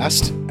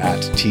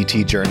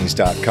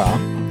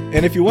podcast@ttjourneys.com.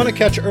 And if you want to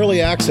catch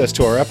early access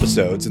to our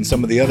episodes and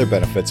some of the other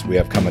benefits we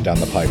have coming down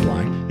the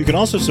pipeline, you can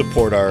also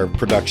support our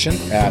production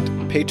at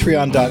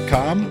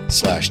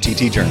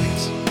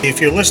patreon.com/ttjourneys. If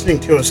you're listening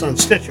to us on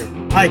Stitcher,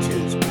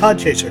 iTunes,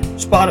 Podchaser,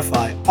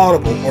 Spotify,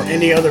 Audible, or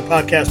any other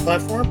podcast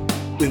platform,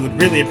 we would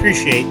really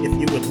appreciate if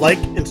you would like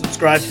and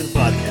subscribe to the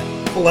podcast.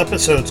 Full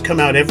episodes come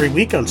out every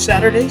week on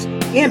Saturdays,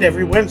 and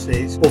every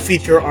Wednesdays will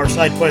feature our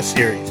Side Quest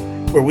series,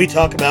 where we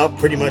talk about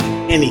pretty much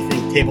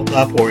anything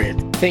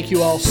tabletop-oriented. Thank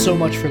you all so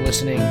much for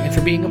listening and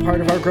for being a part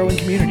of our growing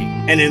community.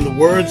 And in the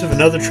words of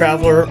another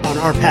traveler on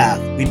our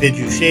path, we bid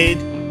you shade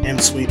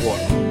and sweet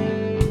water.